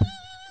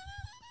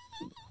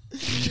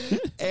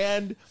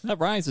 And that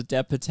rhymes with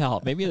Dev Patel.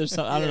 Maybe there's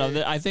some. I don't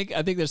know. I think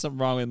there's something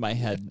wrong with my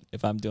head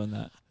if I'm doing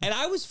that. And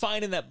I was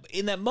fine in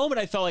that moment.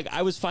 I felt like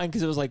I was fine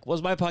because it was like,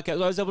 was my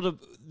podcast. I was able to.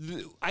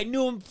 I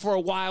knew him for a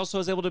while, so I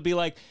was able to be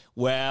like,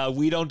 well,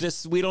 we don't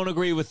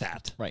agree with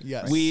that. Right.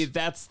 Yes.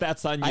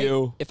 That's on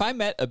you. If I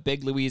met a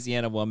big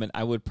Louisiana woman,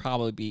 I would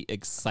probably be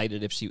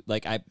excited if she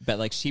I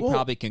bet she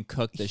probably can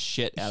cook the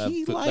shit out of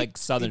food, like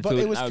Southern but food.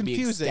 it was and I would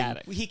confusing. be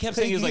ecstatic. He kept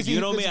saying, he was like,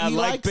 you know me, I he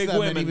like likes big them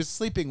women. And he was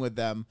sleeping with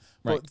them.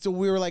 Right. So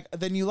we were like,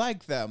 then you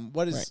like them.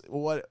 What is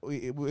what?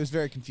 It was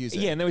very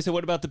confusing. Yeah, and then we said,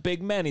 what about the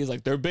big men? He's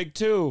like, they're big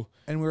too.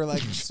 And we were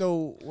like,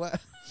 so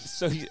what?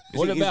 So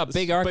what about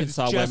big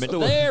Arkansas women? The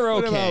They're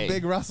What okay. about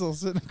Big Russell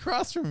sitting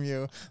across from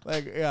you?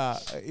 Like, yeah,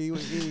 he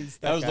was.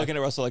 I was looking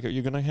at Russell like, are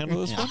you going to handle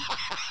this one?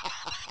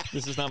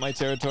 This is not my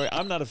territory.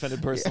 I'm not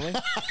offended personally.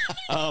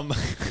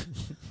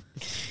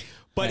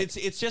 But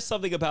it's just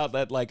something about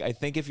that. Like, I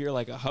think if you're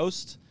like a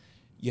host,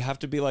 you have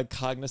to be like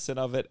cognizant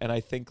of it. And I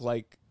think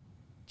like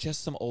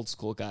just some old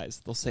school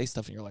guys, they'll say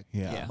stuff and you're like,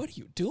 Yeah. what are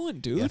you doing,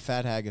 dude? Yeah,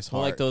 fat hag is hard.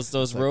 Well, like those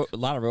It's road, a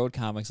lot of road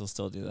comics will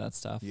still do that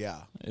stuff. Yeah.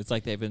 It's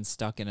like they've been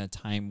stuck in a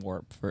time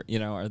warp for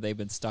or they've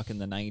been stuck in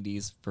the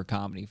 90s for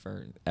comedy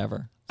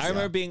forever. I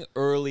remember being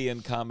early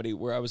in comedy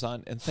where I was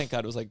on, and thank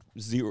God it was like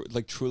zero,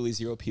 like truly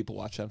zero people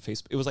watching on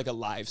Facebook. It was like a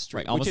live stream,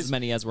 Right, almost which is, as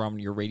many as were on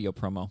your radio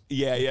promo.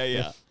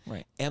 Yeah.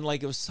 Right. And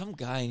like it was some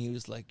guy, and he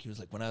was like,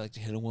 when I like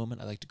to hit a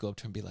woman, I like to go up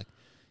to her and be like,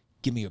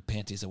 give me your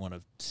panties. I want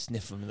to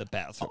sniff them in the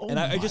bathroom. Oh and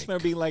I my just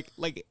remember being like,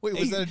 Wait,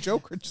 was that a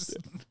joke or just?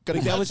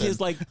 like that was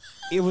his like,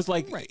 it was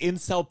like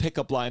incel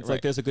pickup lines. Like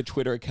Right. there's a good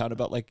Twitter account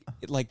about like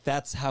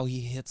that's how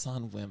he hits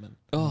on women.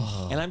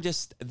 Oh. And I'm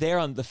just there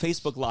on the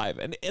Facebook Live,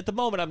 and at the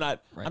moment I'm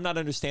not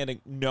understanding.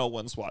 No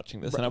one's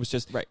watching this, and I was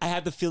just I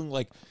had the feeling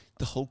like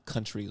the whole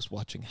country is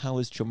watching. How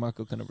is Joe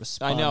Marco going to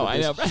respond? I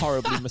to know. this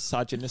horribly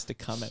misogynistic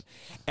comment?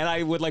 And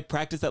I would like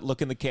practice that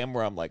look in the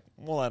camera. I'm like,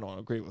 well, I don't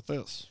agree with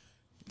this.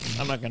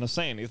 I'm not going to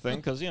say anything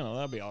because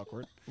that'd be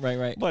awkward.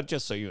 Right. But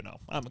just so you know,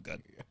 I'm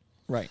good.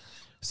 Right.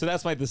 So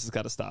that's why this has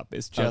got to stop.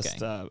 It's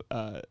just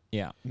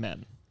Yeah.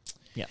 men.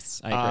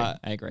 Yes, I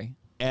agree.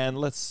 And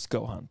let's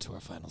go on to our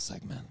final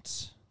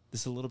segment.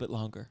 This is a little bit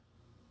longer.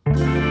 You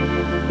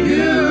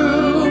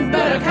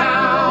better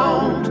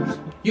count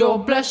your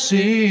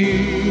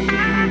blessing.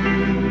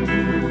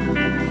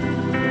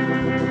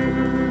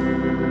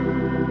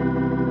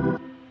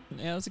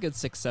 Yeah, that's a good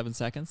 6-7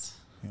 seconds.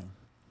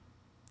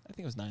 I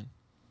think it was 9.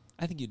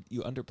 I think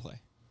you underplay.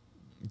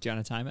 Do you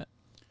want to time it?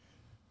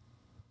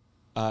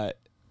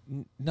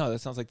 No, that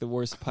sounds like the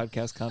worst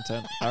podcast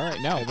content. All right,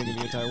 no. I think in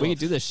the entire We world. can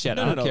do this shit.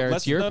 No, I don't no, care.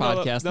 let's- It's your no,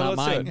 podcast, not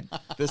let's do mine. it.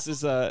 This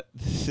is the.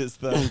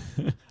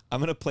 I'm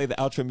gonna play the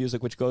outro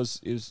music, which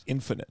is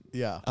infinite.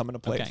 Yeah. I'm gonna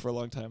play Okay. it for a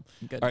long time.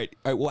 Good. All right.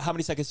 Well, how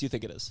many seconds do you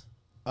think it is?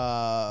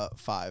 5.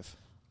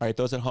 All right,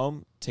 those at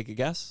home, take a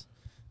guess.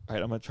 All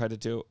right, I'm gonna try to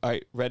do. All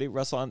right, ready,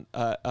 Russell? On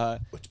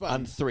Which button?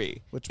 on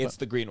 3. Which It's button?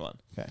 the green one.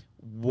 Okay.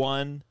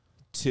 1,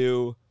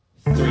 2,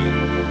 3.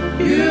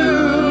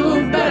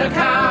 You better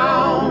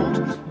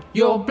count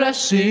your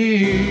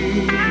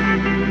blessing.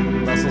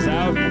 Russell's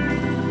out.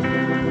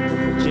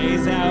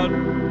 Jay's out.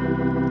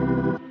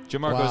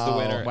 Jamarco's the Wow.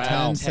 winner.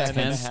 Wow. 10 10 and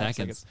a half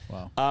seconds.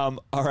 Wow.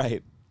 All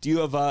right. Do you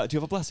have a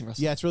blessing,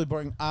 Russell? Yeah, it's really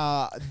boring.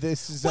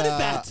 This is What is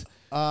that?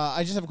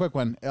 I just have a quick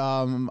one.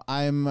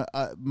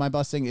 My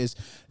blessing is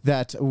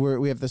that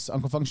we have this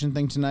Uncle Function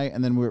thing tonight,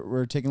 and then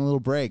we're taking a little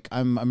break.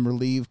 I'm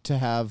relieved to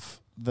have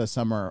the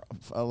summer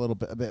a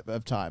bit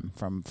of time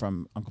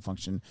from Uncle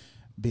Function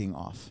being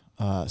off.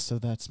 So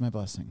that's my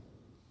blessing.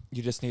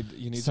 You just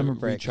need Summer to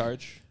break.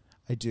 recharge.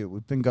 I do.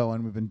 We've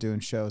been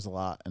doing shows a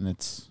lot, and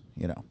it's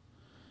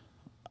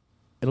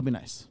it'll be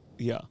nice.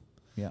 Yeah.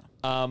 Yeah.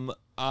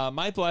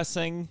 My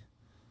blessing,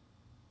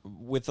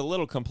 with a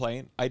little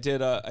complaint, I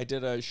did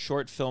a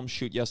short film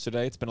shoot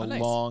yesterday. It's been a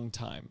nice. long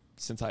time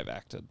since I've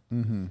acted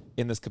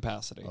in this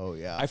capacity. Oh,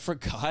 yeah. I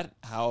forgot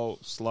how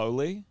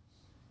slowly.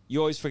 You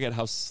always forget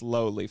how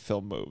slowly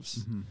film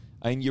moves.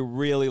 And you're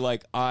really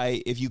like,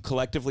 if you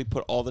collectively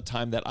put all the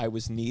time that I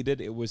was needed,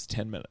 it was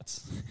 10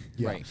 minutes.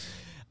 Yeah.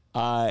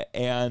 Right.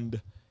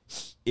 And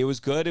it was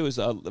good. It was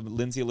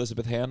Lindsay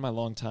Elizabeth Hand, my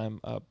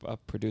longtime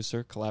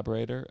producer,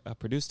 collaborator,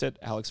 produced it.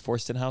 Alex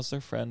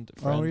Forstenhauser, friend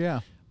Oh yeah.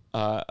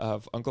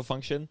 of Uncle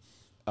Function,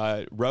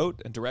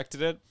 wrote and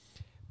directed it.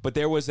 But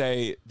there was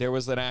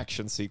an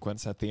action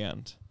sequence at the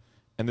end,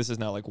 and this is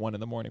now like 1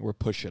 a.m. We're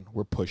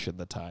pushing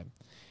the time,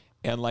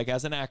 and like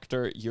as an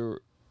actor, you're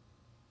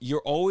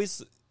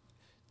always.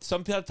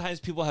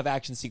 Sometimes people have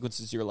action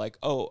sequences. You're like,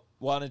 oh,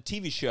 well, on a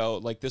TV show,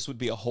 like this would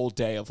be a whole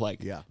day of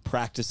like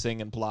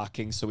practicing and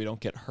blocking so we don't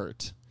get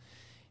hurt.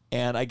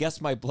 And I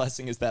guess my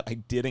blessing is that I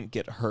didn't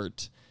get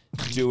hurt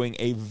doing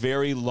a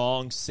very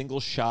long single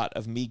shot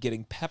of me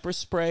getting pepper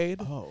sprayed.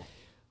 Oh.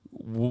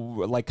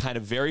 Like kind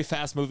of very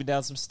fast moving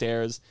down some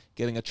stairs,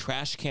 getting a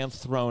trash can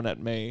thrown at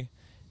me,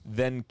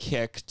 then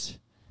kicked,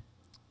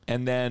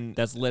 and then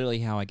That's literally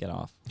how I get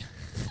off.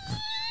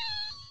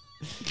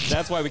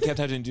 that's why we kept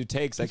having to do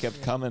takes. I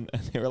kept coming,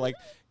 and they were like,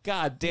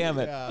 God damn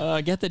it.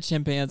 Get the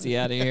chimpanzee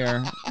out of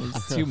here.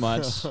 It's too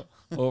much.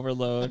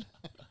 Overload.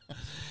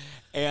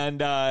 And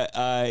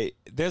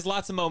there's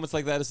lots of moments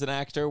like that as an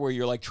actor where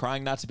you're like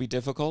trying not to be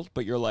difficult,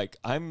 but you're like,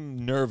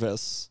 I'm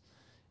nervous,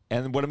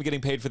 and what I'm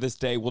getting paid for this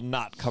day will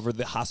not cover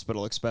the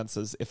hospital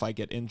expenses if I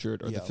get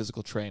injured or the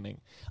physical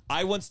training.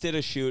 I once did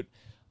a shoot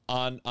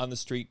on the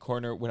street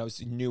corner when I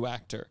was a new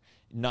actor,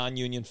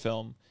 non-union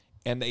film,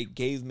 and they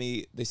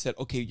said,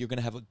 okay, you're going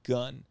to have a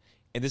gun,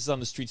 and this is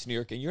on the streets of New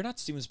York, and you're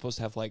not even supposed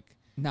to have like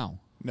No.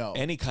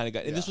 any kind of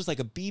gun. And this was like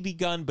a BB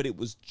gun, but it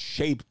was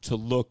shaped to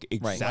look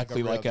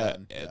exactly Like like a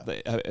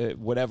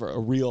real gun, a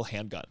real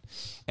handgun.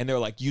 And they were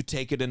like, you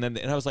take it. And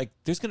I was like,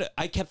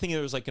 I kept thinking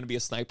there was like going to be a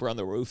sniper on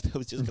the roof that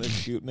was just going to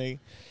shoot me.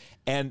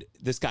 And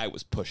this guy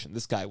was pushing.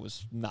 This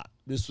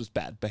was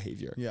bad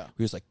behavior. Yeah.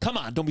 He was like, come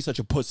on, don't be such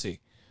a pussy.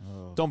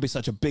 Don't be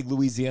such a big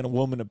Louisiana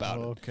woman about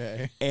it.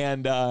 Okay.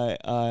 And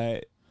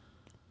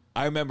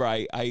I remember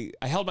I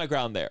held my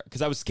ground there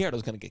because I was scared I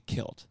was going to get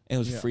killed. And it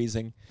was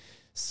freezing.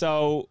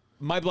 So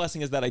my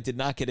blessing is that I did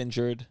not get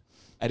injured.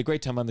 I had a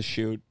great time on the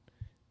shoot.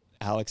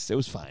 Alex, it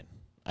was fine.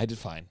 I did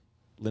fine.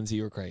 Lindsay,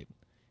 you were great.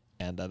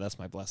 And that's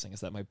my blessing, is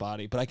that my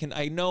body. But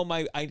I know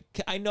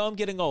I'm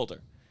getting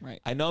older. Right.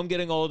 I know I'm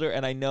getting older,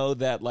 and I know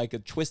that like a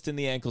twist in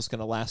the ankle is going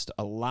to last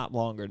a lot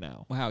longer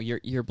now. Wow,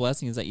 your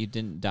blessing is that you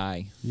didn't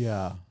die.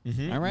 Yeah.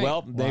 All right.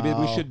 Well, maybe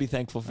we should be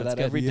thankful for That's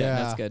that good. every day. Yeah.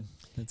 That's good.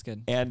 That's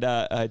good. And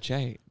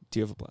Jay, do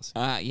you have a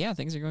blessing? Yeah,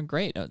 things are going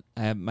great. I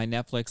have my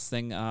Netflix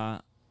thing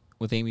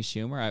with Amy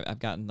Schumer. I've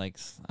gotten like,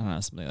 I don't know,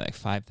 something like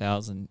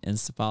 5,000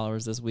 Insta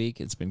followers this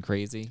week. It's been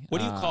crazy. What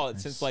do you call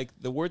it? Since like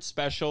the word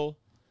special.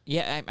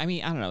 Yeah, I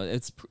mean, I don't know.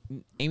 It's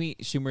Amy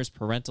Schumer's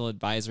parental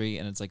advisory,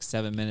 and it's like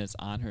 7 minutes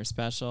on her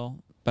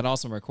special. But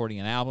also, I'm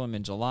recording an album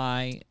in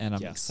July, and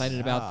I'm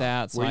excited about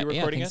that. So Where are you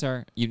recording things it?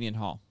 are Union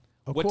Hall.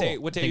 Oh, What cool. day?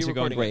 What day Things are you are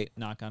going recording? great.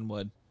 Knock on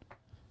wood.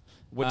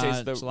 What day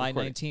is the July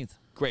recording? 19th.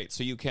 Great.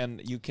 So you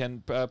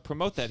can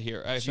promote that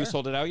here. Have you Sure.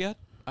 sold it out yet?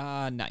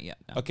 Not yet.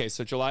 No. Okay.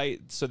 So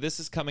this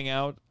is coming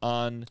out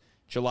on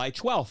July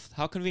 12th.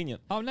 How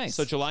convenient. Oh, nice.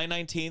 So July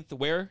 19th.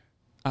 Where?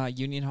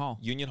 Union Hall.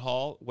 Union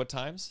Hall. What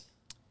times?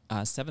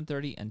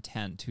 7:30 and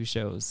 10. 2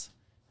 shows.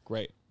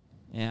 Great.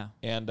 Yeah.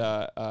 And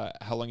how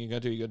long are you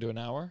gonna do? You gonna do an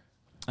hour?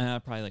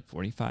 Probably like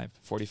 45.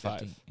 45.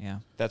 50. Yeah.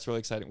 That's really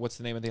exciting. What's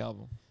the name of the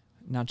album?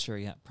 Not sure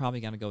yet. Probably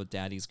gonna go with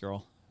Daddy's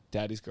Girl.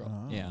 Daddy's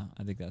Girl. Yeah,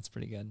 I think that's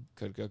pretty good.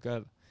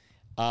 Good.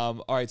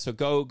 All right, so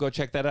go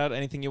check that out.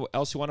 Anything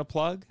else you want to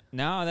plug?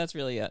 No, that's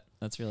really it.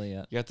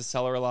 You're at the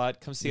Cellar a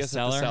lot. Come see us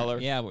at the Cellar.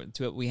 Yeah,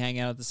 we hang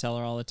out at the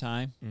Cellar all the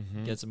time.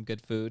 Get some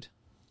good food.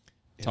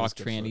 Talk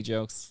tranny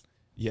jokes.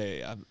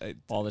 Yeah.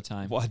 All the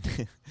time. What?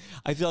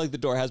 I feel like the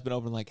door has been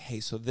open. Like, hey,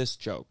 so this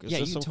joke. Is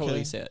this you okay?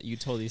 totally say it. You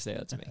totally say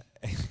that to me.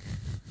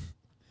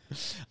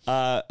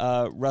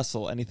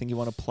 Russell, anything you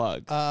want to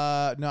plug?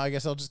 No, I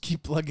guess I'll just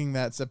keep plugging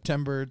that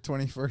September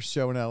 21st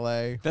show in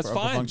LA. That's for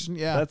fine. Uncle Function.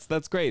 Yeah,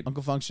 that's great.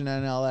 Uncle Function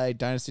in LA,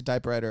 Dynasty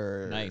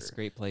Typewriter. Nice,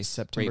 great place.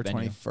 September Great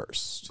venue.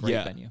 21st.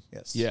 Great venue.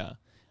 Yes. Yeah.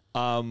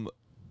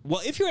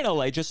 Well, if you're in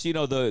LA, just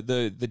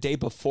the day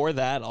before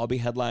that, I'll be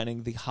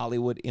headlining the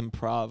Hollywood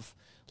Improv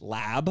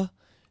Lab.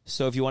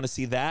 So if you want to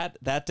see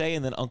that day,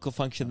 and then Uncle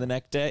Function the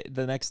next day,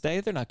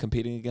 they're not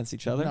competing against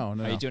each other. No.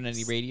 Are you doing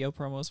any radio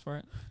promos for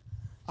it?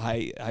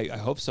 I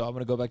hope so. I'm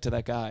gonna go back to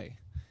that guy.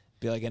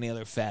 Be like, any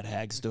other fat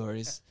hag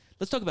stories?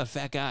 Let's talk about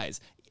fat guys.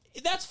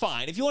 That's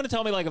fine if you want to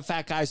tell me like a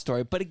fat guy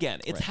story. But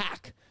again, it's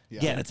hack. Yeah.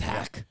 Again, it's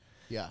hack.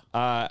 Yeah.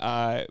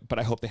 But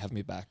I hope they have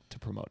me back to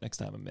promote next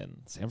time I'm in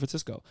San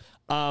Francisco.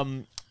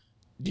 Do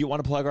you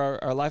want to plug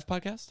our live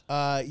podcast?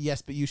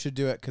 Yes, but you should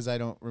do it because I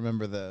don't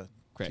remember the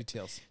Great.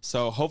 details.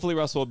 So hopefully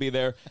Russell will be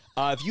there.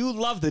 If you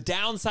love The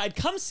Downside,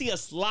 come see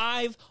us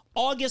live.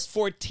 August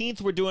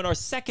 14th, we're doing our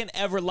second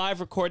ever live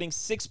recording,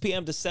 6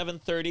 p.m. to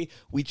 7:30.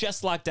 We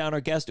just locked down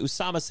our guest,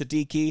 Usama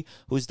Siddiqui,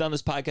 who's done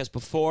this podcast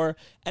before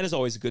and is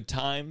always a good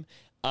time.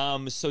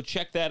 So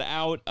check that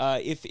out.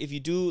 If you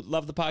do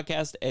love the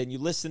podcast and you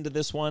listen to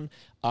this one,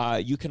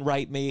 you can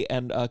write me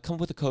and come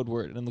with a code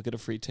word and look at a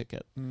free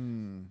ticket.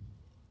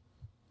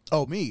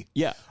 Oh, me?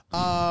 Yeah.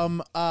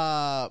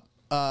 I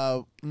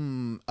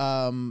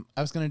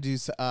was gonna do.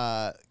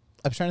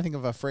 I was trying to think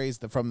of a phrase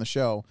from the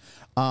show,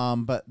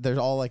 but they're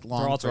all like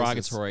long. They're all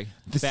phrases. derogatory.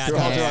 They're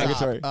all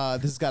derogatory.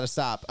 This has got to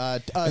stop.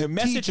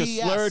 Message a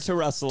TGS. slur to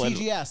Russell. and-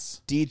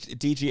 TGS.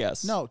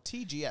 DGS. No,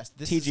 TGS.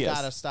 This TGS. has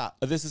got to stop.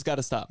 This has got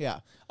to stop.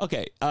 Yeah.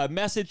 Okay.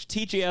 Message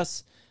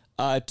TGS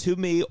to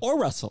me or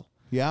Russell.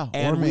 Yeah,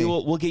 and or me.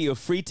 we'll get you a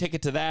free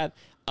ticket to that.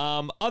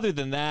 Other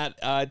than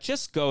that,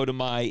 just go to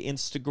my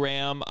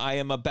Instagram. I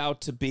am about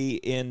to be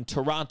in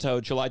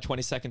Toronto, July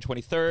 22nd,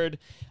 23rd.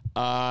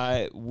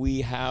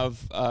 We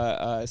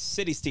have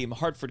City Steam,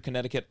 Hartford,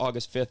 Connecticut,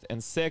 August 5th and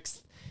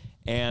 6th.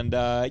 And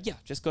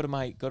just go to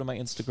my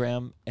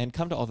Instagram and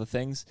come to all the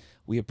things.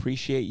 We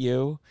appreciate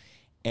you.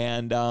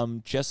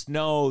 And just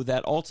know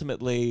that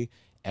ultimately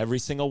every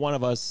single one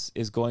of us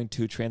is going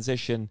to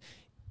transition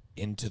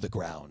into the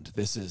ground.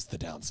 This is The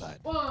Downside.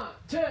 1,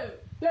 2,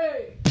 3.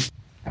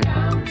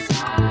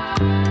 Downside.